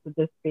can go to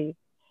this space.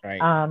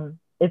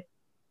 It's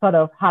sort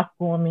of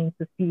heartwarming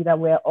to see that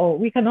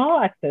we can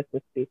all access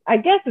this space. I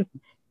guess it's,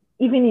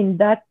 even in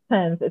that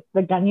sense, it's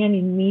the Ghanaian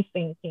in me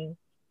thinking,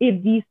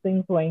 if these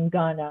things were in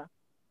Ghana,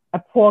 a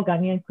poor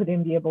Ghanaian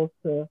couldn't be able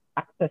to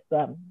access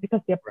them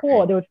because they're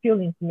poor. They would feel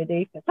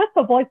intimidated. First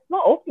of all, it's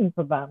not open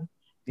for them,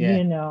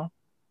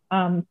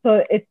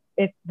 So it's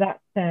that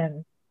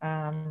sense.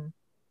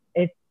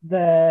 It's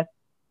the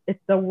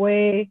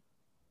way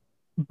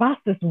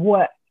buses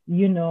work.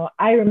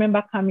 I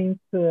remember coming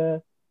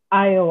to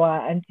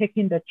Iowa and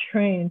taking the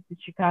train to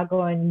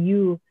Chicago, and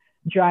you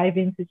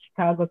driving to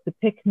Chicago to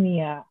pick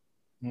me up,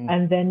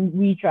 and then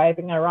we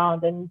driving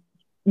around, and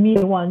me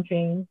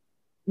wondering,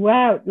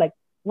 why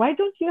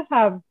don't you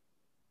have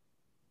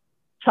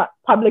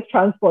public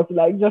transport,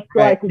 just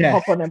so I could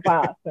hop on a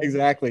bus?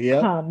 Exactly.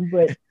 Yeah.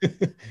 But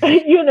why are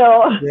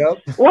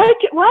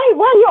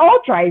you all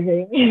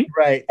driving?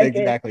 Right.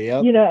 Exactly.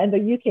 Yep. And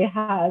the UK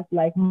has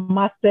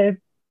massive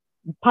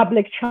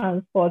public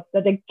transport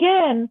that,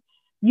 again,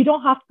 you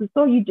don't have to.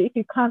 So if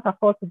you can't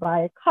afford to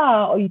buy a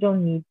car, or you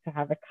don't need to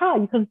have a car,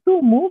 you can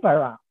still move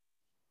around.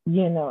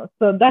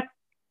 So that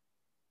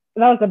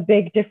was a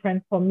big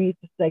difference for me,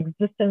 just the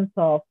existence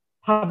of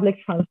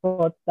public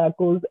transport that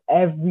goes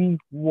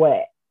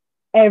everywhere.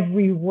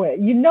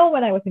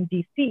 When I was in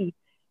DC,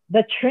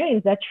 the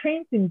trains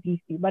in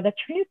DC, but the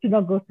trains do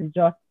not go to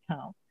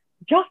Georgetown.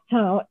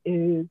 Georgetown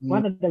is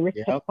one of the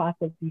richest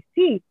parts of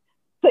DC.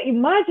 So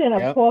imagine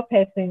a poor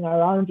person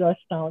around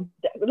Georgetown.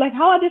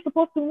 How are they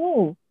supposed to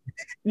move?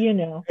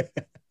 So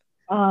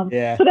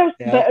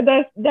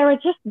there are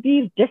just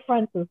these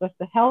differences. There's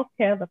the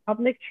healthcare, the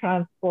public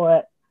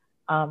transport.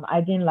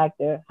 I didn't like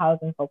the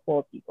housing for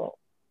poor people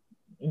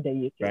in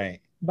the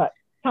UK, but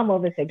some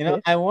of it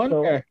exists. I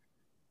wonder.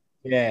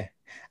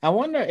 I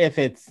wonder if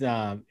it's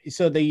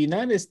so the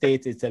United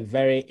States is a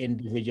very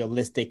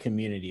individualistic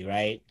community,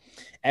 right?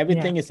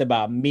 Everything is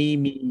about me,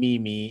 me, me,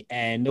 me,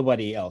 and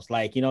nobody else.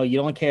 Like, you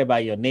don't care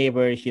about your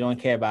neighbors. You don't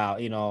care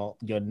about,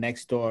 your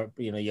next door,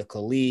 your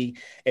colleague.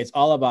 It's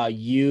all about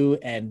you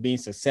and being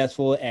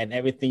successful and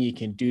everything you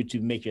can do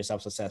to make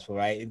yourself successful,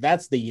 right?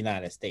 That's the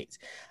United States.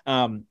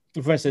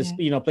 Versus,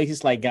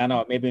 places like Ghana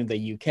or maybe in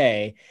the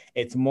UK,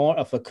 it's more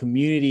of a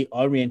community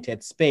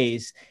oriented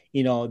space,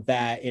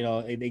 that,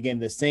 again,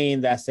 the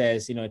saying that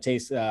says, it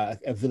takes a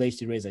village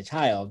to raise a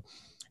child.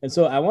 And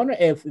so I wonder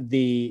if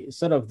the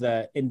sort of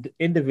the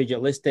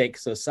individualistic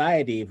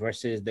society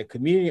versus the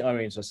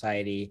community-oriented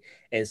society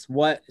is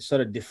what sort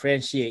of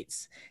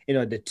differentiates,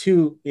 the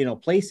two,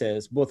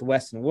 places, both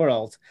Western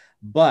worlds.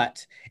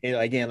 But,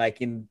 again, like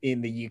in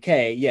the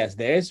UK, yes,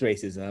 there is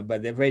racism,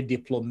 but they're very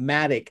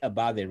diplomatic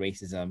about their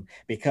racism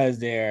because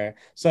they're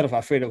sort of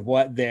afraid of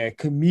what their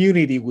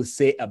community will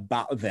say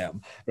about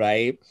them,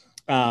 right?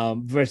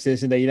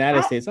 Versus in the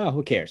United States, oh,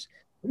 who cares?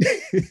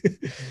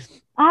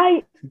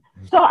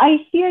 So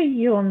I hear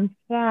you on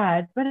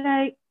that, but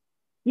my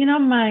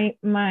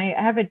I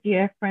have a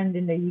dear friend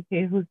in the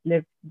UK who's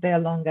lived there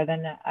longer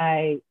than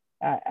I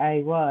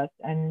was,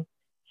 and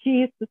she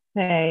used to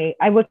say,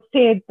 I would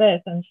say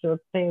this, and she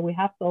would say, we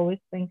have to always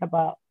think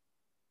about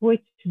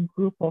which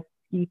group of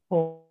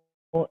people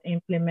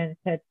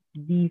implemented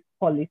these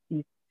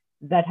policies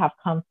that have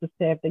come to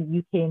serve the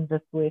UK in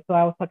this way. So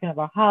I was talking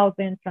about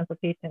housing,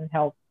 transportation,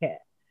 healthcare.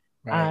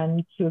 Right.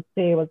 And she would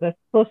say it was a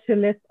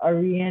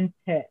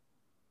socialist-oriented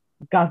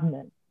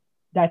government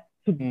that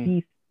took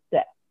these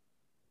steps.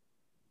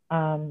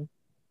 And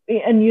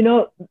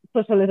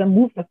socialism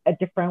moves a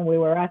different way,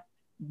 whereas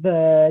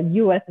the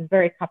US is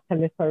very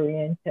capitalist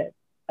oriented.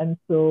 And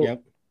so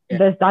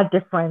there's that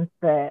difference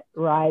there,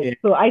 right? Yeah.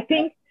 So I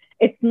think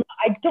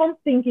I don't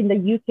think in the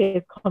UK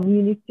it's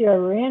community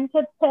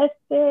oriented per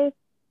se.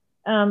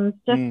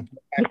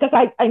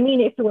 Because I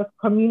mean, if it was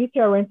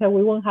community oriented,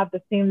 we won't have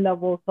the same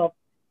levels of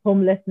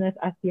homelessness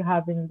as you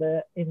have in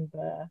the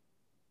US.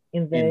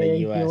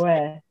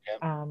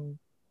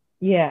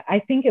 I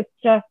think it's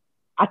just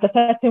at a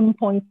certain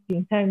point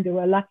in time, they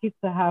were lucky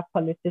to have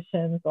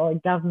politicians or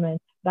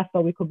government. That's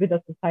why we could build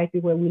a society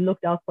where we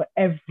looked out for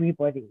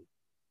everybody.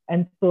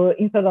 And so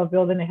instead of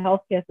building a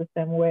healthcare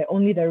system where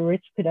only the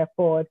rich could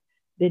afford,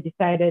 they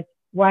decided,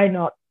 why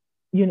not,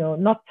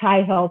 not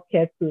tie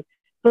healthcare to.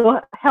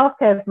 So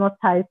healthcare is not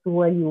tied to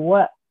where you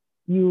work.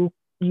 You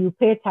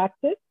pay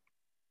taxes,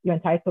 you're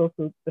entitled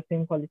to the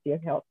same quality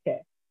of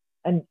healthcare.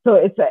 And so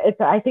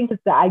I think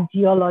it's the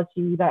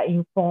ideology that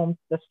informs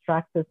the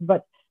structures.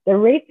 But the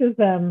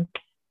racism,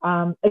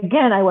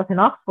 again, I was in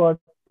Oxford,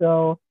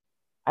 so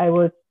I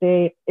would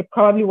say it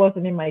probably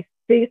wasn't in my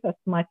face as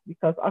much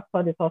because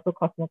Oxford is also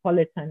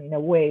cosmopolitan in a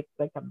way. It's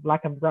like a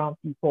Black and brown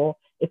people.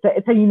 It's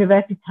a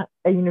university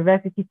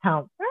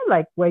town, right?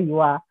 Like where you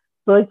are.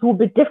 So it will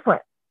be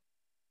different,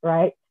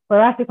 right?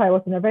 Whereas if I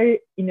was in a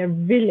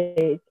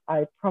village,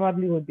 I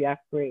probably would be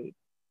afraid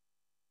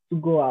to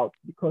go out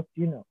because,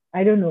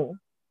 I don't know.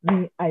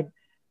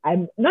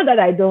 I'm not that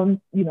I don't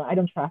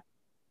trust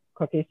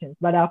Caucasians,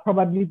 but I'll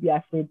probably be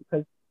afraid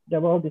because the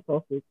world is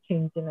also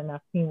changing and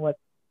I've seen what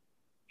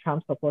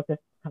Trump supporters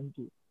can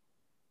do.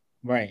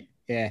 Right.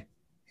 Yeah.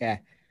 Yeah.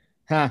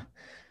 Huh.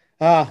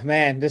 Oh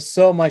man, there's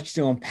so much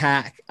to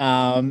unpack.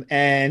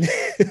 And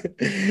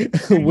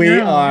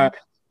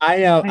I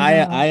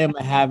am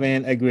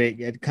having a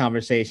great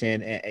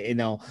conversation,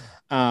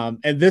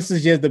 and this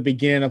is just the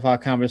beginning of our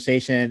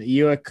conversation.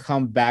 You'll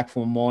come back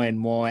for more and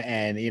more.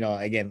 And,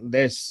 again,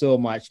 there's so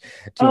much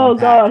to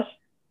unpack. Gosh.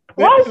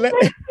 What's this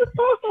to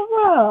talk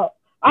about?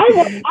 I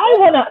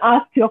want to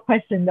ask you a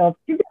question, though.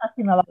 You've been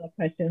asking a lot of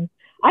questions.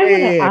 I want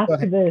to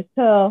ask this.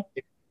 So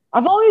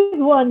I've always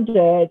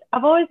wondered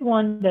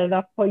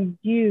that for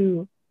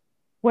you,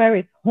 where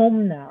is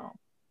home now?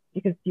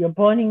 Because you're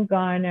born in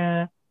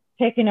Ghana,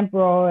 taken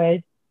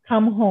abroad,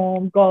 come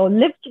home, go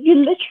live. You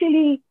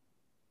literally,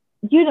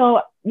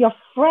 your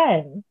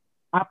friends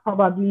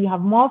you have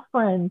more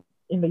friends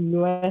in the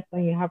US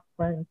than you have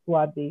friends who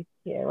are based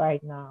here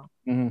right now.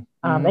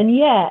 And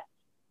yet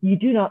you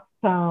do not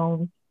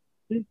sound,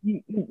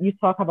 you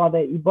talk about the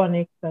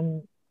Ebonics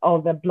and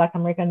all the Black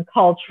American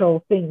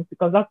cultural things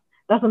because that's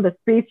not the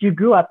space you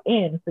grew up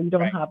in, so you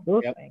don't have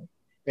those things.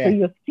 Yeah. So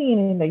you're seen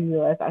in the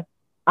US as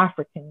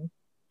African,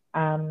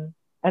 and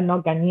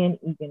not Ghanaian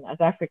even as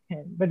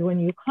African. But when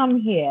you come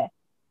here,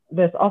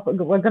 we're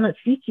going to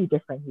treat you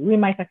differently. We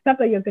might accept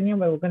that you're Ghanaian,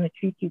 but we're going to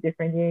treat you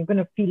differently. You're going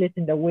to feel it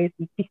in the ways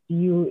we speak to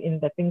you, in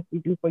the things we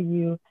do for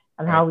you,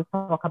 and how we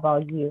talk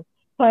about you.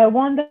 So I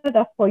wonder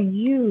that for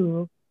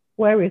you,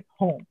 where is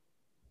home?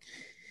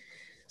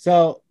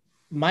 So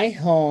my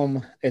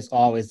home is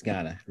always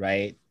Ghana,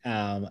 right?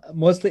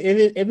 Mostly,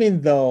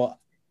 even though,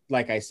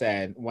 like I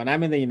said, when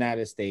I'm in the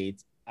United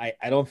States,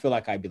 I don't feel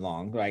like I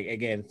belong, right?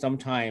 Again,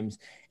 sometimes,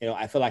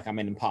 I feel like I'm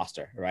an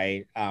imposter,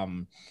 right?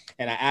 And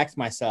I ask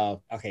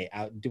myself, okay,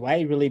 do I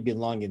really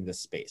belong in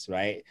this space,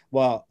 right?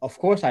 Well, of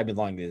course I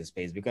belong in this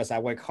space because I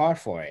work hard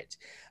for it.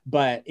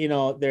 But,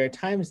 there are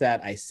times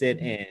that I sit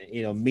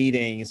in,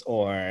 meetings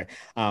or,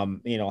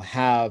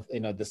 have,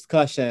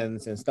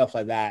 discussions and stuff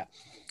like that.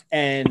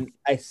 and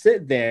I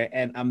sit there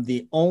and I'm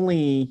the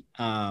only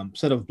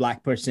sort of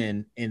Black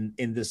person in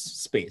this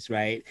space,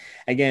 right?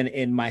 Again,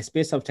 in my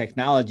space of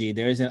technology,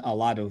 there isn't a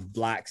lot of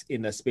Blacks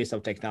in the space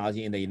of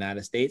technology in the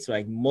United States.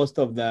 Like most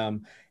of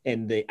them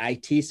in the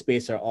IT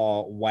space are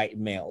all white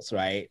males,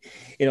 right?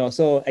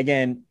 So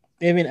again,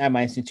 even at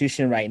my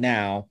institution right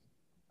now,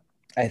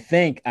 I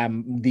think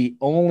I'm the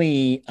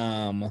only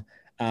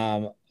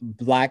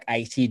Black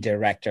IT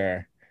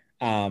director,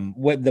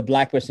 with the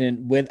Black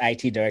person with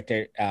IT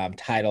director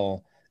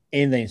title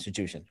in the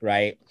institution,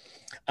 right?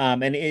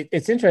 And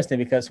it's interesting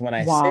because when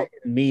I Wow. sit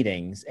in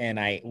meetings and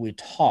we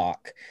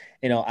talk,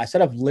 I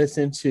sort of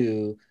listen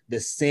to the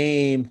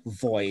same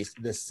voice,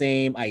 the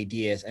same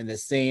ideas, and the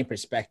same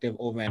perspective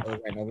over and over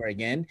and over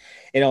again,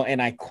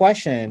 and I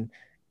question,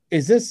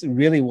 is this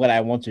really what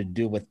I want to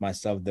do with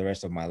myself the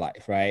rest of my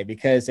life, right?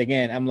 Because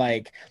again, I'm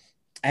like,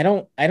 I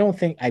don't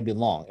think I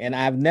belong, and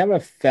I've never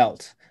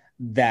felt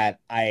that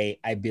I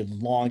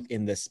belonged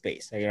in this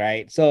space,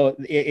 right? So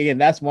again,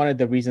 that's one of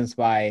the reasons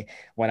why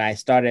when I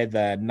started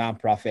the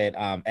nonprofit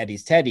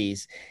Eddie's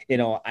Teddies,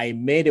 I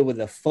made it with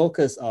the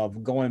focus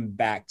of going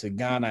back to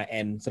Ghana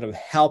and sort of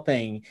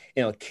helping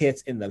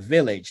kids in the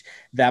village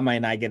that might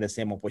not get the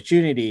same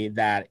opportunity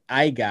that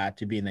I got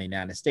to be in the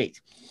United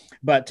States.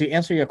 But to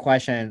answer your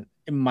question,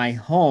 my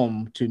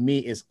home to me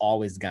is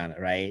always Ghana,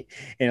 right?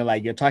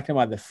 Like you're talking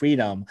about the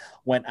freedom.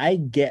 When I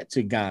get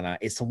to Ghana,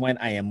 it's when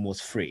I am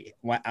most free.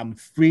 When I'm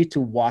free to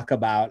walk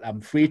about,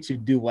 I'm free to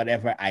do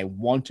whatever I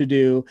want to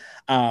do,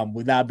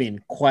 without being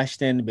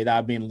questioned,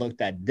 without being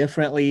looked at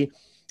differently.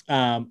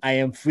 I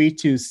am free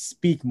to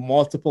speak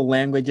multiple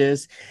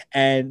languages,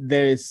 and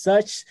there is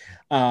such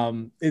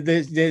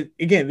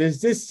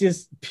there's this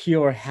just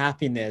pure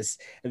happiness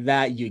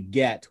that you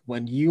get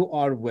when you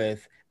are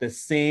with the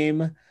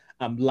same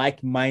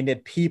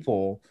like-minded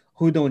people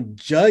who don't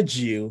judge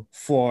you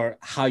for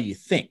how you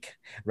think,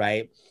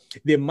 right?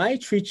 They might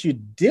treat you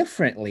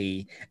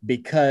differently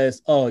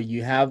because, oh,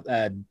 you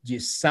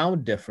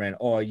sound different,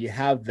 or you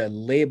have the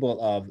label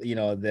of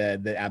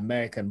the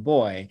American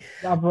boy.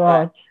 But,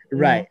 Abroad.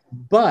 right. Yeah.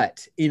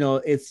 But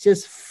it's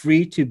just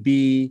free to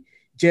be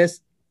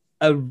just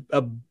a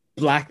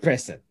Black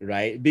person,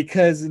 right?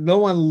 Because no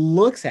one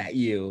looks at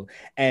you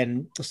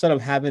and sort of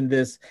have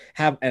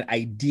an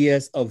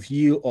ideas of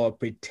you, or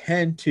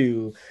pretend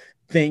to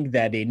think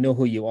that they know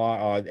who you are,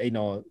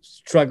 or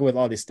struggle with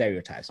all these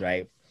stereotypes,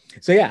 right?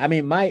 So yeah, I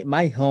mean,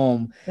 my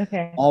home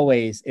Okay.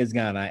 always is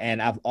Ghana.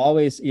 And I've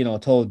always,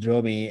 told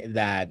Joby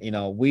that,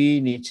 we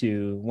need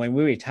to, when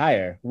we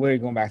retire, we're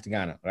going back to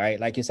Ghana, right?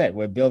 Like you said,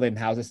 we're building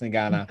houses in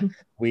Ghana.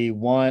 We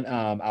want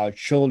our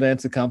children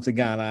to come to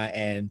Ghana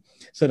and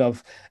sort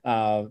of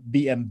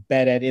be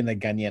embedded in the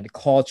Ghanaian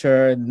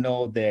culture,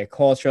 know their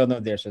culture, know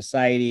their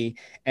society,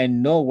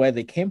 and know where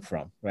they came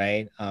from,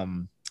 right?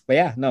 But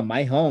yeah, no,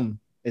 my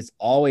home is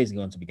always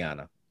going to be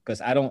Ghana,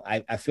 because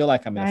I feel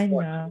like I'm in a I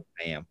foreign. know.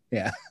 I am.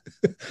 Yeah.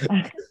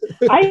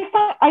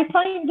 I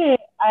find it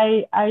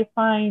I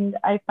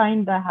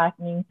find that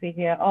heartening to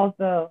hear.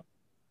 Also,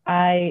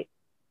 I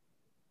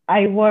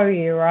I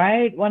worry,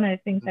 right? One of the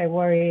things I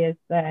worry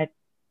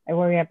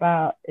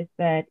about is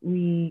that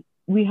we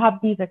have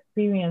these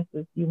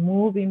experiences. You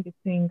move in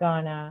between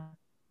Ghana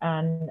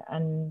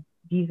and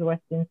these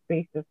Western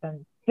spaces,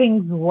 and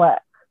things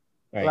work,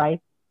 Right.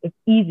 right? It's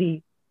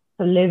easy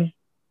to live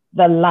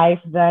the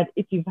life that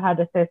if you've had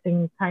a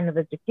certain kind of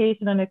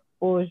education and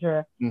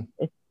exposure, Mm.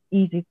 it's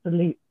easy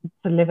to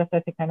live a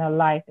certain kind of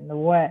life in the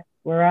West.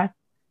 Whereas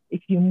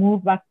if you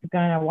move back to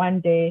Ghana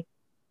one day,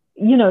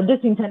 this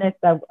internet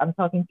that I'm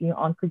talking to you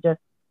on could just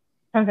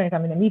sometimes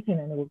I'm in a meeting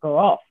and it will go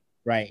off.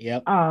 Right.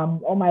 Yep.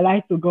 Or my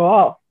lights will go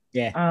off.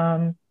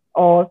 Yeah.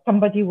 Or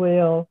somebody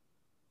will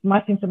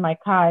smash into my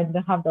car and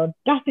they have the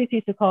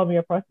audacity to call me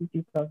a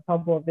prostitute on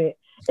top of it.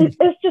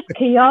 It's just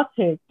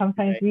chaotic,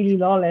 sometimes Right. really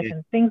lawless, Yeah.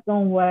 and things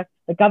don't work.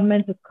 The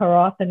government is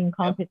corrupt and Yep.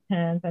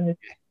 incompetent, and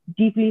it's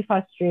deeply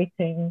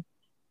frustrating.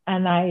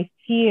 And I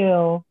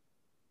feel,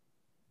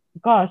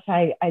 gosh,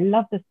 I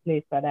love this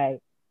place, but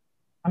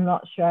I'm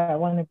not sure I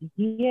want to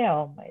be here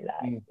all my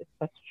life. Mm. It's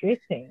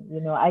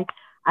frustrating.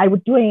 I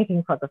would do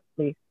anything for this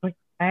place. But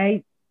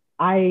I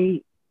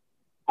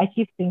I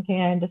keep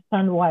thinking I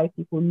understand why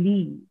people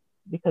leave,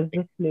 because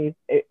this place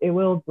it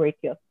will break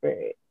your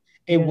spirit.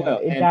 It will.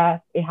 It And does.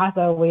 It has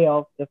a way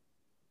of just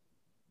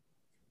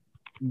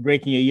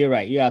breaking you, you're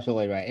right. You're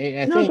absolutely right.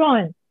 I no think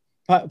going.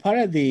 part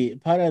of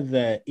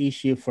the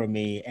issue for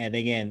me, and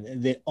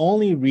again, the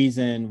only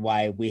reason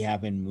why we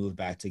haven't moved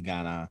back to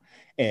Ghana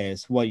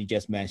is what you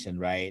just mentioned,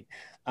 right?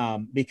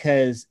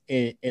 Because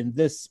in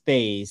this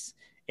space,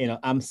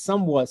 I'm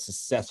somewhat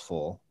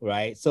successful,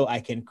 right? So I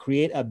can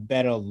create a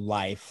better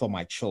life for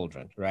my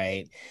children,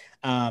 right?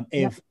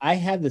 If I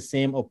had the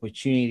same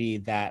opportunity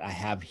that I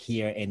have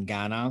here in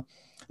Ghana,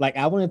 like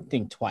I wouldn't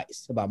think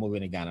twice about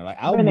moving to Ghana. Like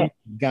I'll move to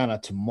Ghana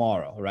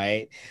tomorrow,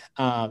 right?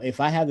 If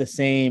I have the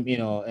same,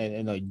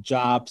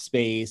 job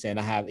space and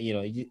I have,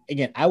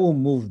 again, I will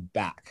move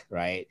back,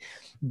 right?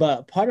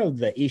 But part of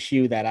the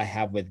issue that I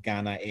have with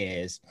Ghana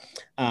is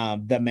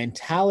the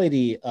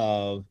mentality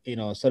of,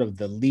 sort of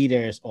the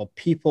leaders or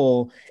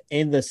people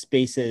in the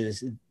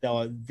spaces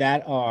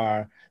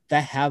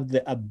that have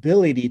the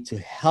ability to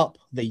help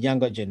the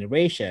younger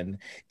generation.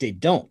 They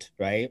don't,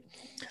 right?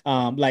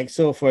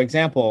 So for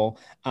example,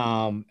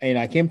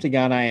 I came to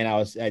Ghana and I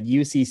was at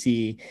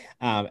UCC,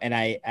 and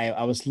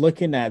I was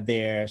looking at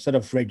their sort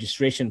of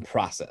registration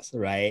process,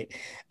 right?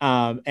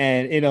 Oh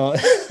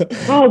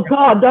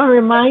God, don't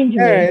remind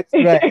parents,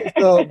 me. right?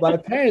 So my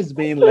parents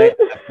being like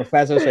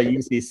professors at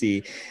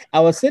UCC,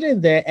 I was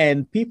sitting there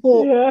and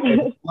people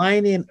were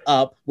lining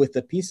up with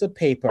a piece of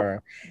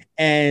paper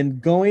and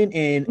going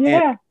in,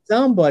 and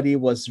somebody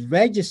was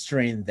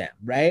registering them,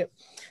 right?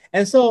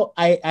 And so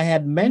I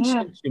had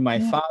mentioned to my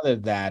father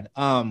that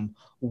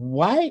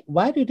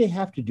why do they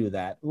have to do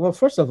that? Well,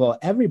 first of all,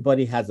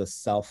 everybody has a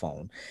cell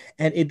phone,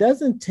 and it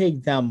doesn't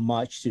take that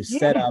much to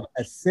set up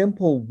a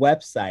simple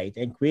website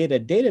and create a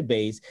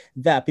database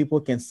that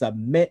people can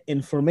submit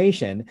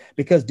information,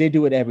 because they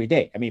do it every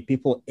day. I mean,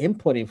 people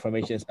input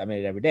information and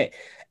submit it every day.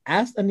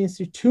 As an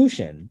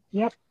institution,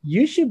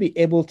 you should be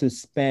able to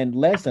spend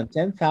less than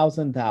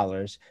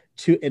 $10,000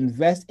 to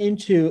invest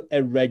into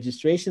a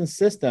registration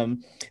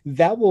system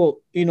that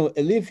will,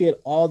 alleviate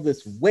all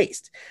this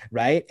waste,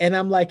 right? And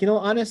I'm like,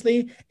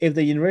 honestly, if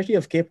the University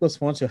of Cape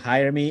Coast wants to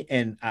hire me,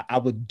 and I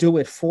would do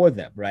it for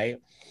them, right?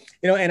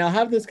 And I'll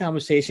have this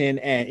conversation,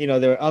 and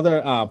there are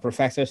other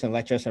professors and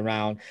lecturers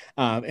around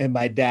in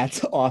my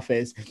dad's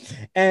office,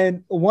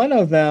 and one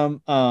of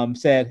them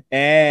said,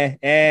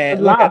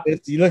 look at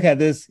this! You look at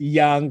this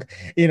young,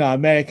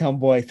 American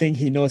boy, think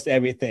he knows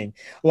everything.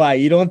 Why,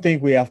 you don't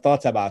think we have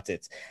thought about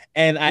it?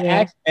 And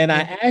I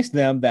asked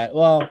them that,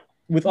 well,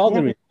 with all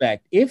the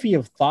respect, if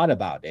you've thought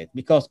about it,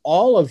 because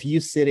all of you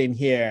sitting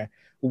here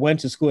went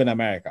to school in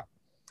America.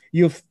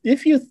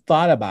 If you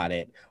thought about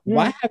it,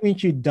 why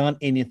haven't you done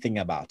anything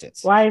about it?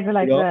 Why is it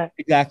like that?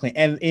 Exactly.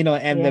 And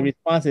the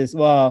response is,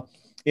 well,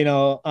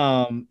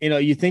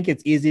 you think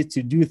it's easy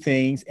to do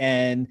things,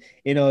 and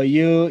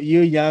you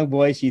young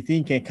boys, you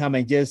think can come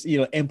and just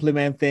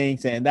implement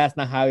things, and that's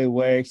not how it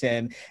works.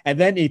 And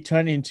then it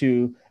turned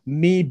into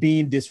me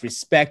being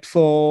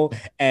disrespectful,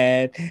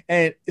 and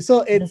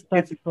so it's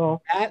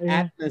that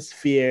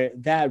atmosphere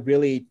that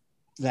really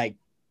like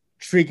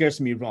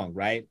triggers me wrong,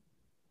 right?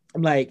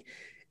 I'm like,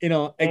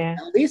 at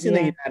least in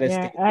the United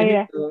States,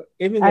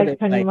 even though I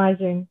can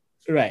imagine.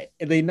 Right.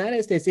 In the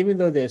United States, even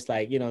though there's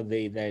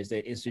there's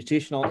the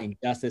institutional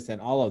injustice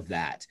and all of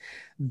that,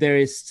 there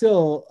is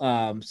still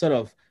sort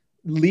of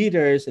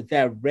leaders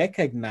that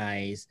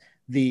recognize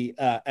the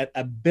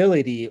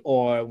ability,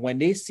 or when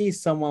they see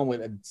someone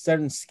with a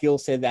certain skill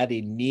set that they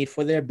need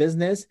for their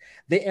business,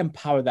 they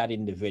empower that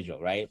individual,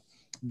 right?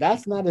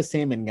 That's not the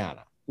same in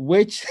Ghana.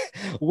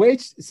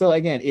 So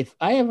again, if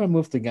I ever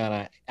move to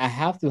Ghana, I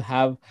have to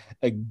have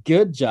a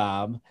good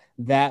job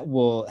that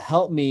will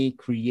help me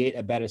create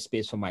a better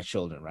space for my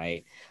children,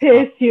 right?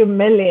 Pays you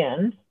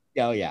millions.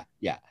 Oh yeah.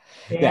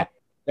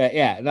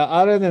 No,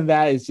 other than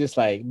that, it's just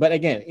like, but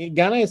again,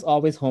 Ghana is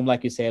always home,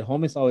 like you said,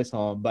 home is always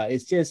home, but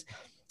it's just,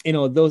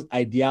 those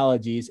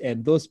ideologies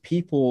and those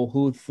people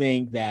who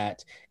think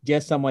that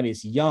just someone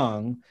is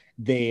young,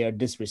 they are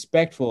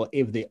disrespectful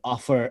if they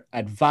offer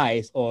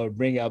advice or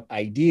bring up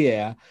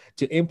idea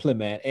to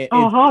implement.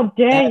 How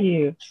dare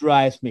you?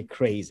 Drives me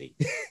crazy.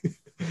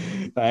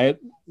 Right?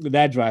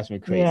 That drives me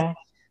crazy. Yeah.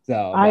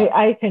 So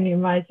I can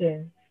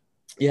imagine.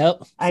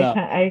 Yep.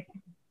 I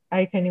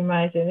can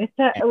imagine.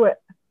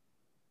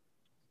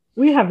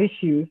 We have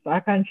issues.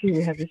 Our country,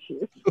 we have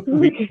issues.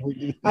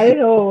 I don't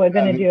know what we're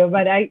gonna do,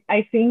 but I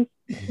think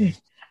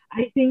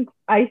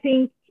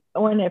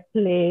when a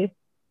place,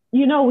 we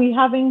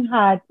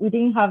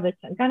didn't have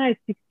Ghana is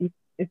 60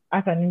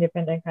 as an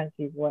independent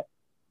country,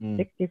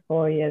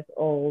 64 years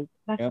old.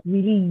 That's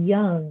really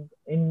young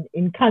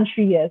in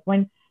country years,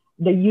 when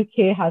the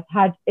UK has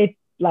had its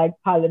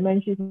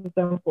parliamentary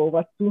system for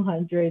over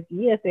 200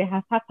 years. It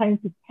has had time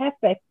to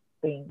perfect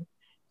things,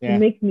 to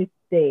make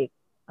mistakes.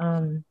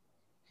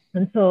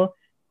 And so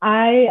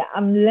I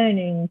am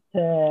learning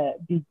to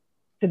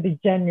be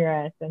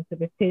generous and to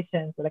be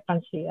patient with the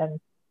country,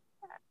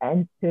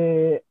 and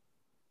to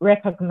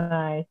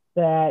recognize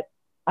that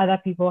other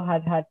people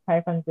had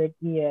 500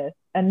 years,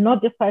 and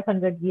not just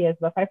 500 years,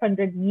 but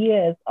 500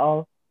 years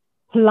of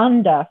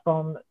plunder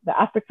from the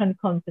African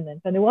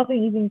continent. And it wasn't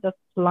even just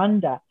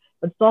plunder,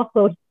 but it's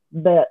also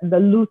the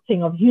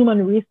looting of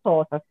human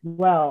resource as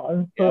well.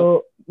 And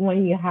so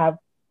when you have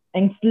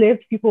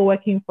enslaved people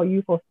working for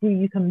you for free,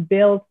 you can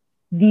build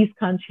these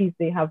countries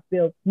they have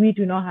built. We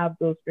do not have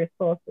those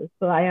resources.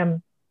 So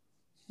I'm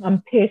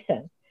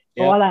patient.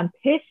 But while I'm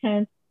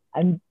patient,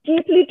 I'm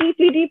deeply,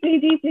 deeply, deeply,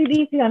 deeply,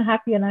 deeply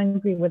unhappy and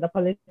angry with the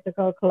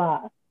political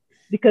class.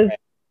 Because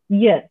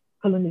yes,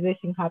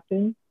 colonization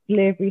happened.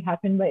 slavery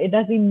happened, but it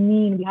doesn't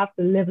mean we have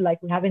to live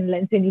like we haven't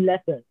learned any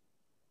lessons.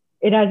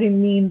 It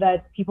doesn't mean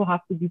that people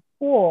have to be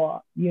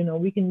poor.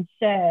 We can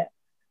share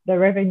the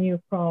revenue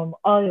from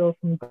oil,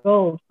 from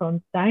gold,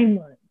 from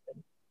diamonds.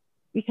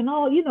 We can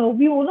all,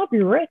 we will not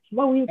be rich,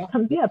 but we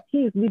can be at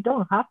peace. We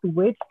don't have to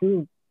wait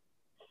to.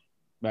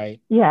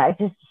 Right. Yeah, it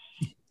just.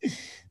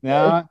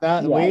 No,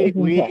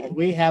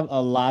 we have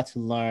a lot to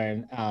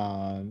learn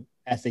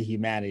as a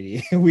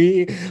humanity. I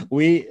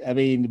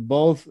mean,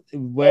 both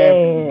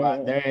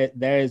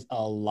there is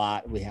a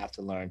lot we have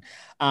to learn.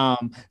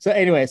 So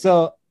anyway,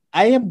 so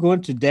I am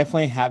going to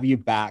definitely have you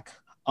back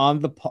on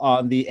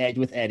the Edge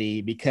with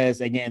Eddie,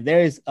 because again,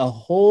 there is a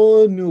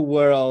whole new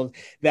world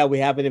that we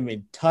haven't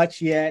even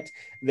touched yet.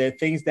 There are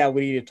things that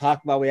we need to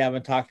talk about we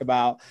haven't talked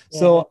about. Yeah.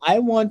 So I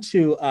want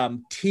to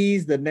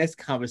tease the next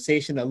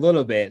conversation a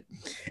little bit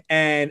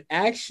and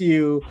ask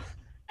you,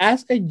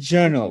 as a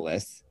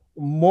journalist,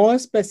 more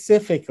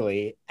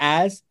specifically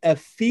as a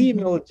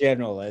female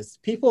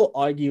journalist, people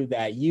argue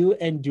that you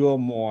endure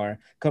more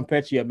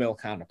compared to your male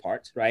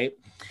counterparts, right?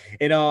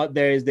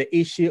 There's the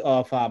issue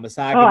of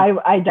misogyny.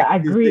 Oh, I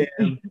agree.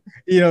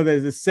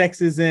 There's the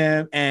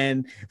sexism,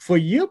 and for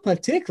you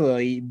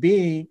particularly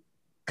being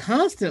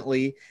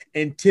constantly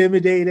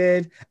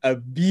intimidated,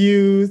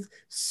 abused,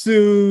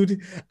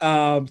 sued,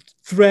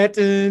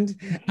 threatened.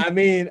 I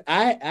mean,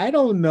 I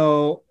don't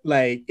know,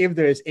 like, if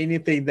there's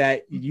anything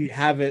that you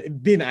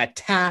haven't been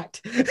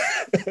attacked,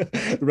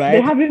 right?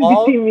 They haven't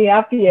beaten me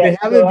up yet. They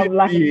haven't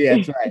beaten you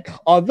yet, right?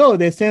 Although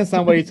they sent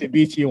somebody to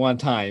beat you one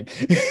time.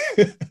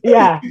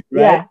 Yeah,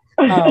 right?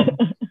 Yeah.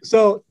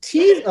 So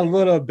tease a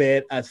little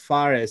bit as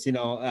far as,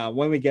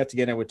 when we get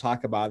together, we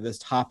talk about this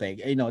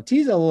topic,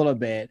 tease a little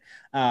bit.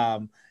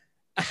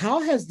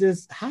 How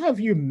have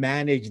you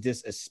managed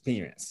this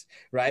experience,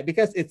 right?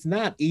 Because it's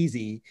not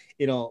easy,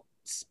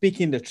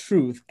 speaking the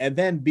truth and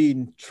then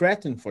being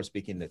threatened for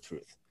speaking the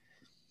truth.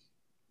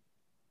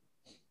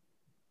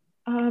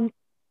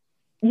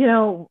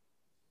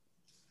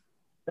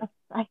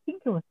 I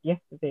think it was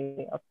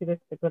yesterday or 2 days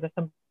ago that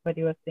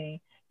somebody was saying,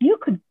 you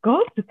could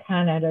go to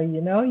Canada,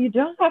 you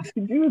don't have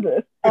to do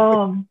this.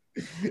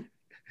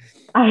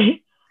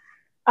 I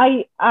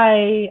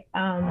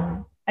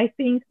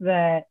think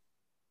that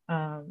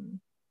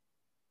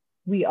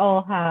we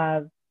all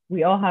have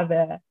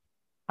a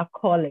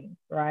calling,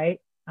 right?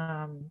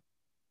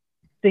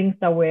 Things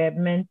that we're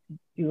meant to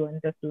do in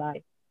this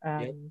life.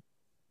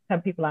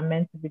 Some people are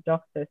meant to be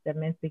doctors, they're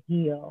meant to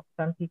heal.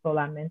 Some people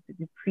are meant to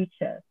be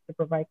preachers, to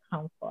provide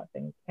comfort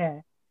and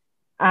care.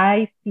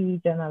 I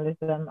see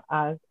journalism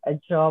as a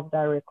job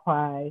that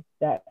requires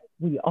that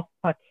we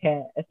offer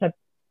care, except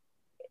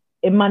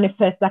it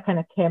manifests, that kind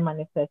of care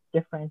manifests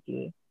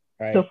differently.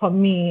 Right. So for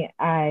me,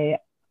 I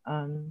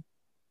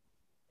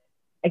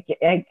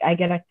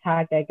get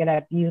attacked, I get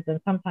abused, and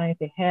sometimes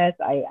it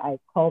hurts. I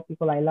call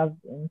people I love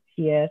in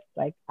tears.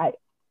 Like I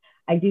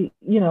do,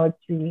 it's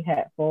really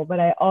hurtful.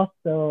 But I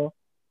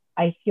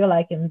feel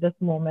like in this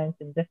moment,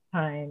 in this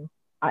time,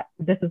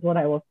 this is what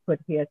I was put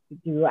here to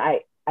do.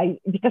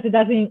 Because it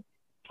doesn't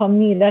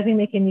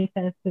make any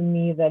sense to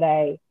me that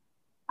I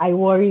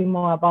worry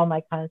more about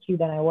my country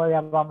than I worry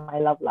about my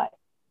love life.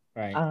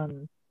 Right.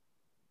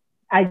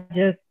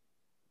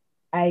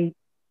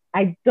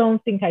 I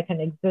don't think I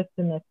can exist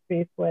in a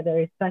space where there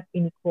is such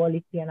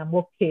inequality and I'm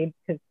okay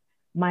because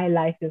my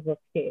life is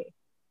okay.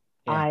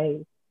 Yeah.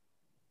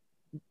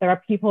 There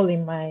are people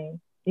in my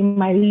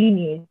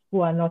lineage who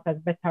are not as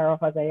better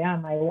off as I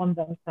am. I want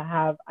them to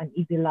have an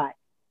easy life.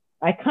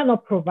 I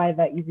cannot provide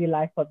that easy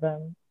life for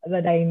them.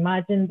 That I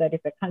imagine that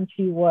if a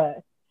country was,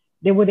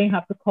 they wouldn't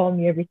have to call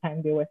me every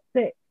time they were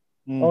sick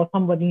or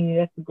somebody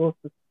needed to go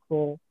to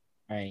school.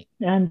 Right.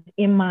 And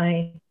in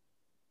my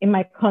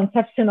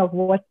conception of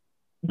what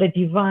the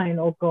divine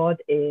or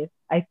God is,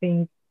 I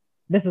think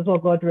this is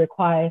what God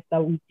requires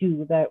that we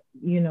do, that,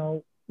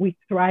 we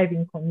thrive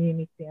in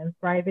community, and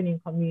thriving in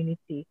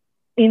community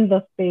in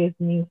the space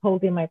means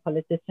holding my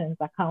politicians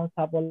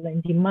accountable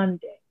and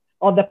demanding,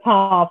 or the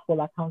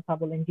powerful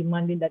accountable and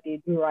demanding that they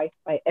do right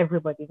by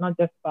everybody, not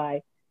just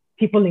by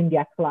people in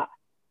their class,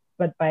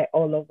 but by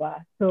all of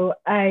us. So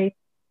it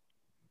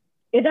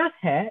does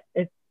hurt.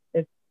 It's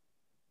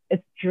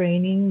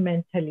draining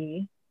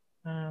mentally.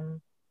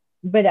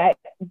 But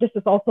this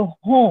is also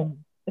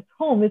home. It's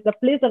home. It's a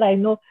place that I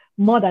know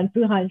more than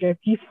 200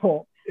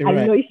 people. Right.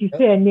 I know if you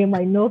say a name,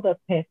 I know the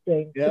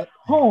person. Yep. It's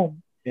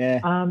home.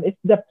 Yeah. It's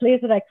the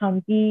place that I can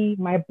be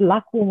my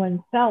Black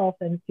woman self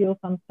and feel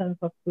some sense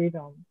of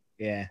freedom.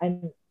 Yeah.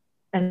 And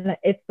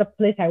it's the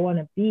place I want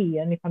to be.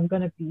 And if I'm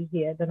gonna be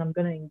here, then I'm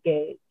gonna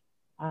engage.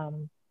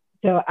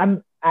 So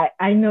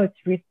I know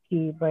it's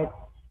risky, but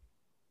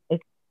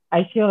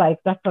I feel like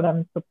that's what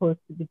I'm supposed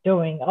to be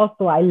doing.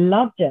 Also, I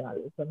love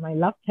journalism. I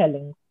love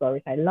telling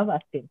stories. I love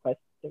asking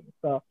questions.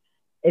 So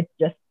it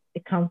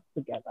comes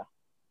together.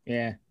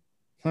 Yeah.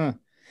 Huh.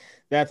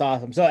 That's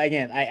awesome. So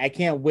again, I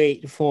can't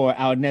wait for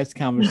our next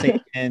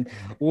conversation.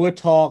 We'll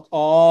talk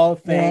all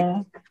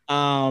things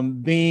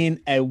being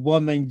a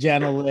woman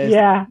journalist.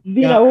 Yeah,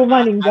 being a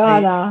woman in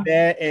Ghana.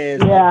 There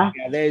is, yeah.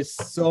 there's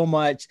so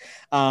much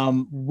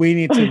we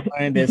need to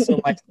learn. There's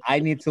so much I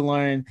need to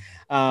learn.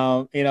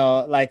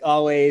 Like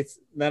always,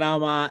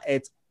 Nanama,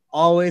 it's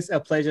always a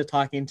pleasure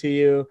talking to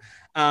you.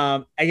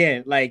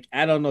 Again, like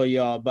I don't know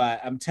y'all,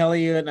 but I'm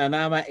telling you,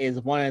 Nanama is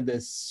one of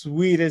the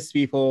sweetest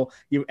people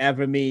you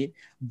ever meet.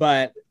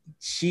 But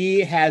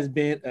she has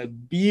been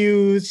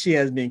abused. She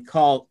has been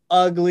called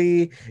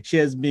ugly. She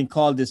has been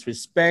called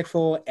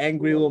disrespectful,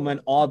 angry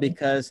woman, all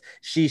because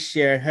she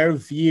shared her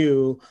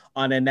view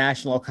on a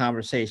national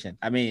conversation.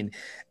 I mean,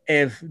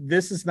 if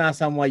this is not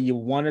someone you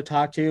want to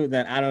talk to,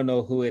 then I don't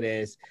know who it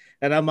is.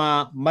 And I'm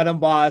Madam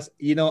Boss,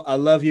 I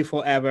love you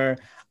forever.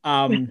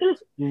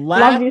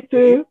 Love you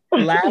too.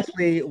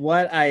 Lastly,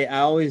 what I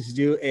always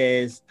do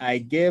is I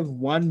give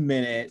 1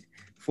 minute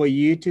for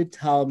you to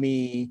tell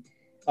me,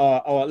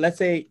 or let's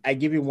say I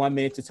give you 1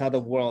 minute to tell the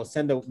world,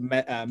 send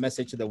a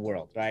message to the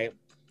world, right?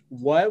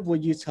 What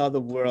would you tell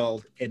the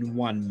world in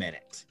 1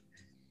 minute?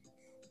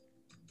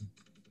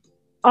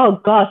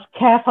 Oh gosh,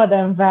 care for the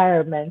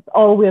environment,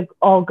 or we're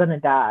all gonna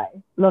die.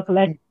 Look,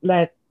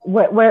 wherever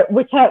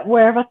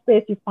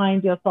space you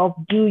find yourself,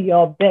 do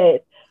your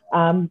bit.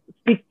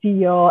 Speak to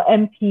your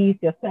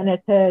MPs, your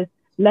senators,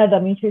 let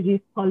them introduce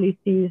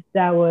policies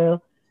that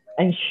will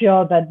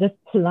ensure that this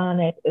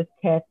planet is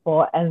cared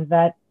for and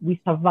that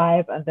we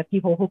survive and the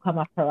people who come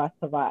after us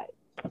survive.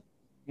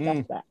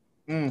 That's that.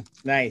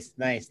 Nice.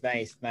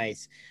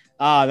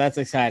 Oh, that's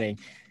exciting.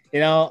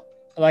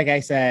 Like I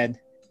said,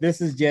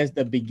 this is just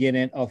the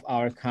beginning of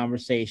our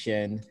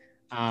conversation.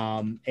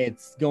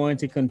 It's going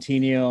to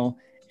continue,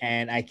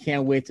 and I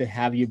can't wait to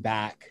have you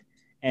back.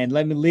 And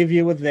let me leave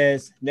you with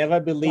this. Never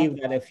believe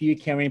that a few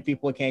caring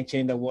people can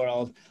change the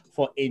world,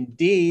 for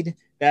indeed,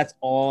 that's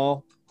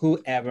all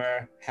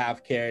whoever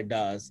have care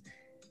does.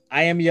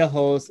 I am your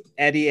host,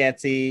 Eddie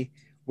Etsy.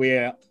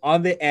 We're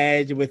on the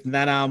edge with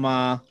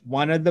Nanama,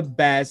 one of the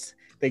best,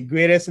 the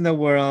greatest in the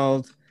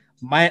world,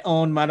 my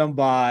own Madam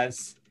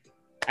Boss.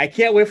 I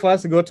can't wait for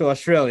us to go to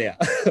Australia.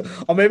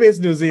 Or maybe it's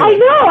New Zealand. I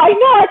know.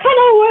 I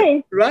cannot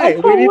wait. Right.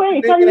 I can't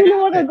wait. I really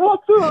want to go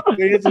too.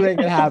 We need to make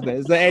it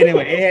happen. So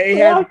anyway, it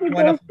has been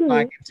wonderful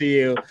talking to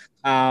you.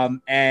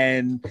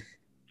 And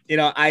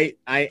I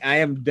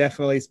am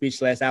definitely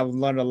speechless. I've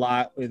learned a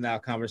lot in our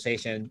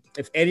conversation.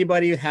 If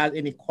anybody has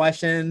any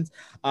questions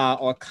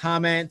or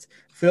comments,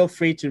 feel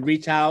free to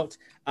reach out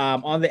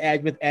on the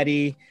edge with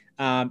Eddie,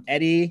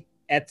 Eddie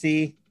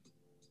Etsy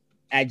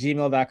at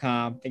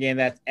gmail.com. Again,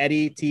 that's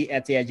Eddie T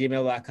Etsy at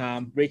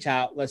gmail.com. Reach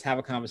out. Let's have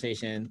a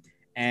conversation.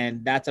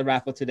 And that's a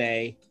wrap for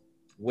today.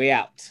 We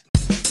out.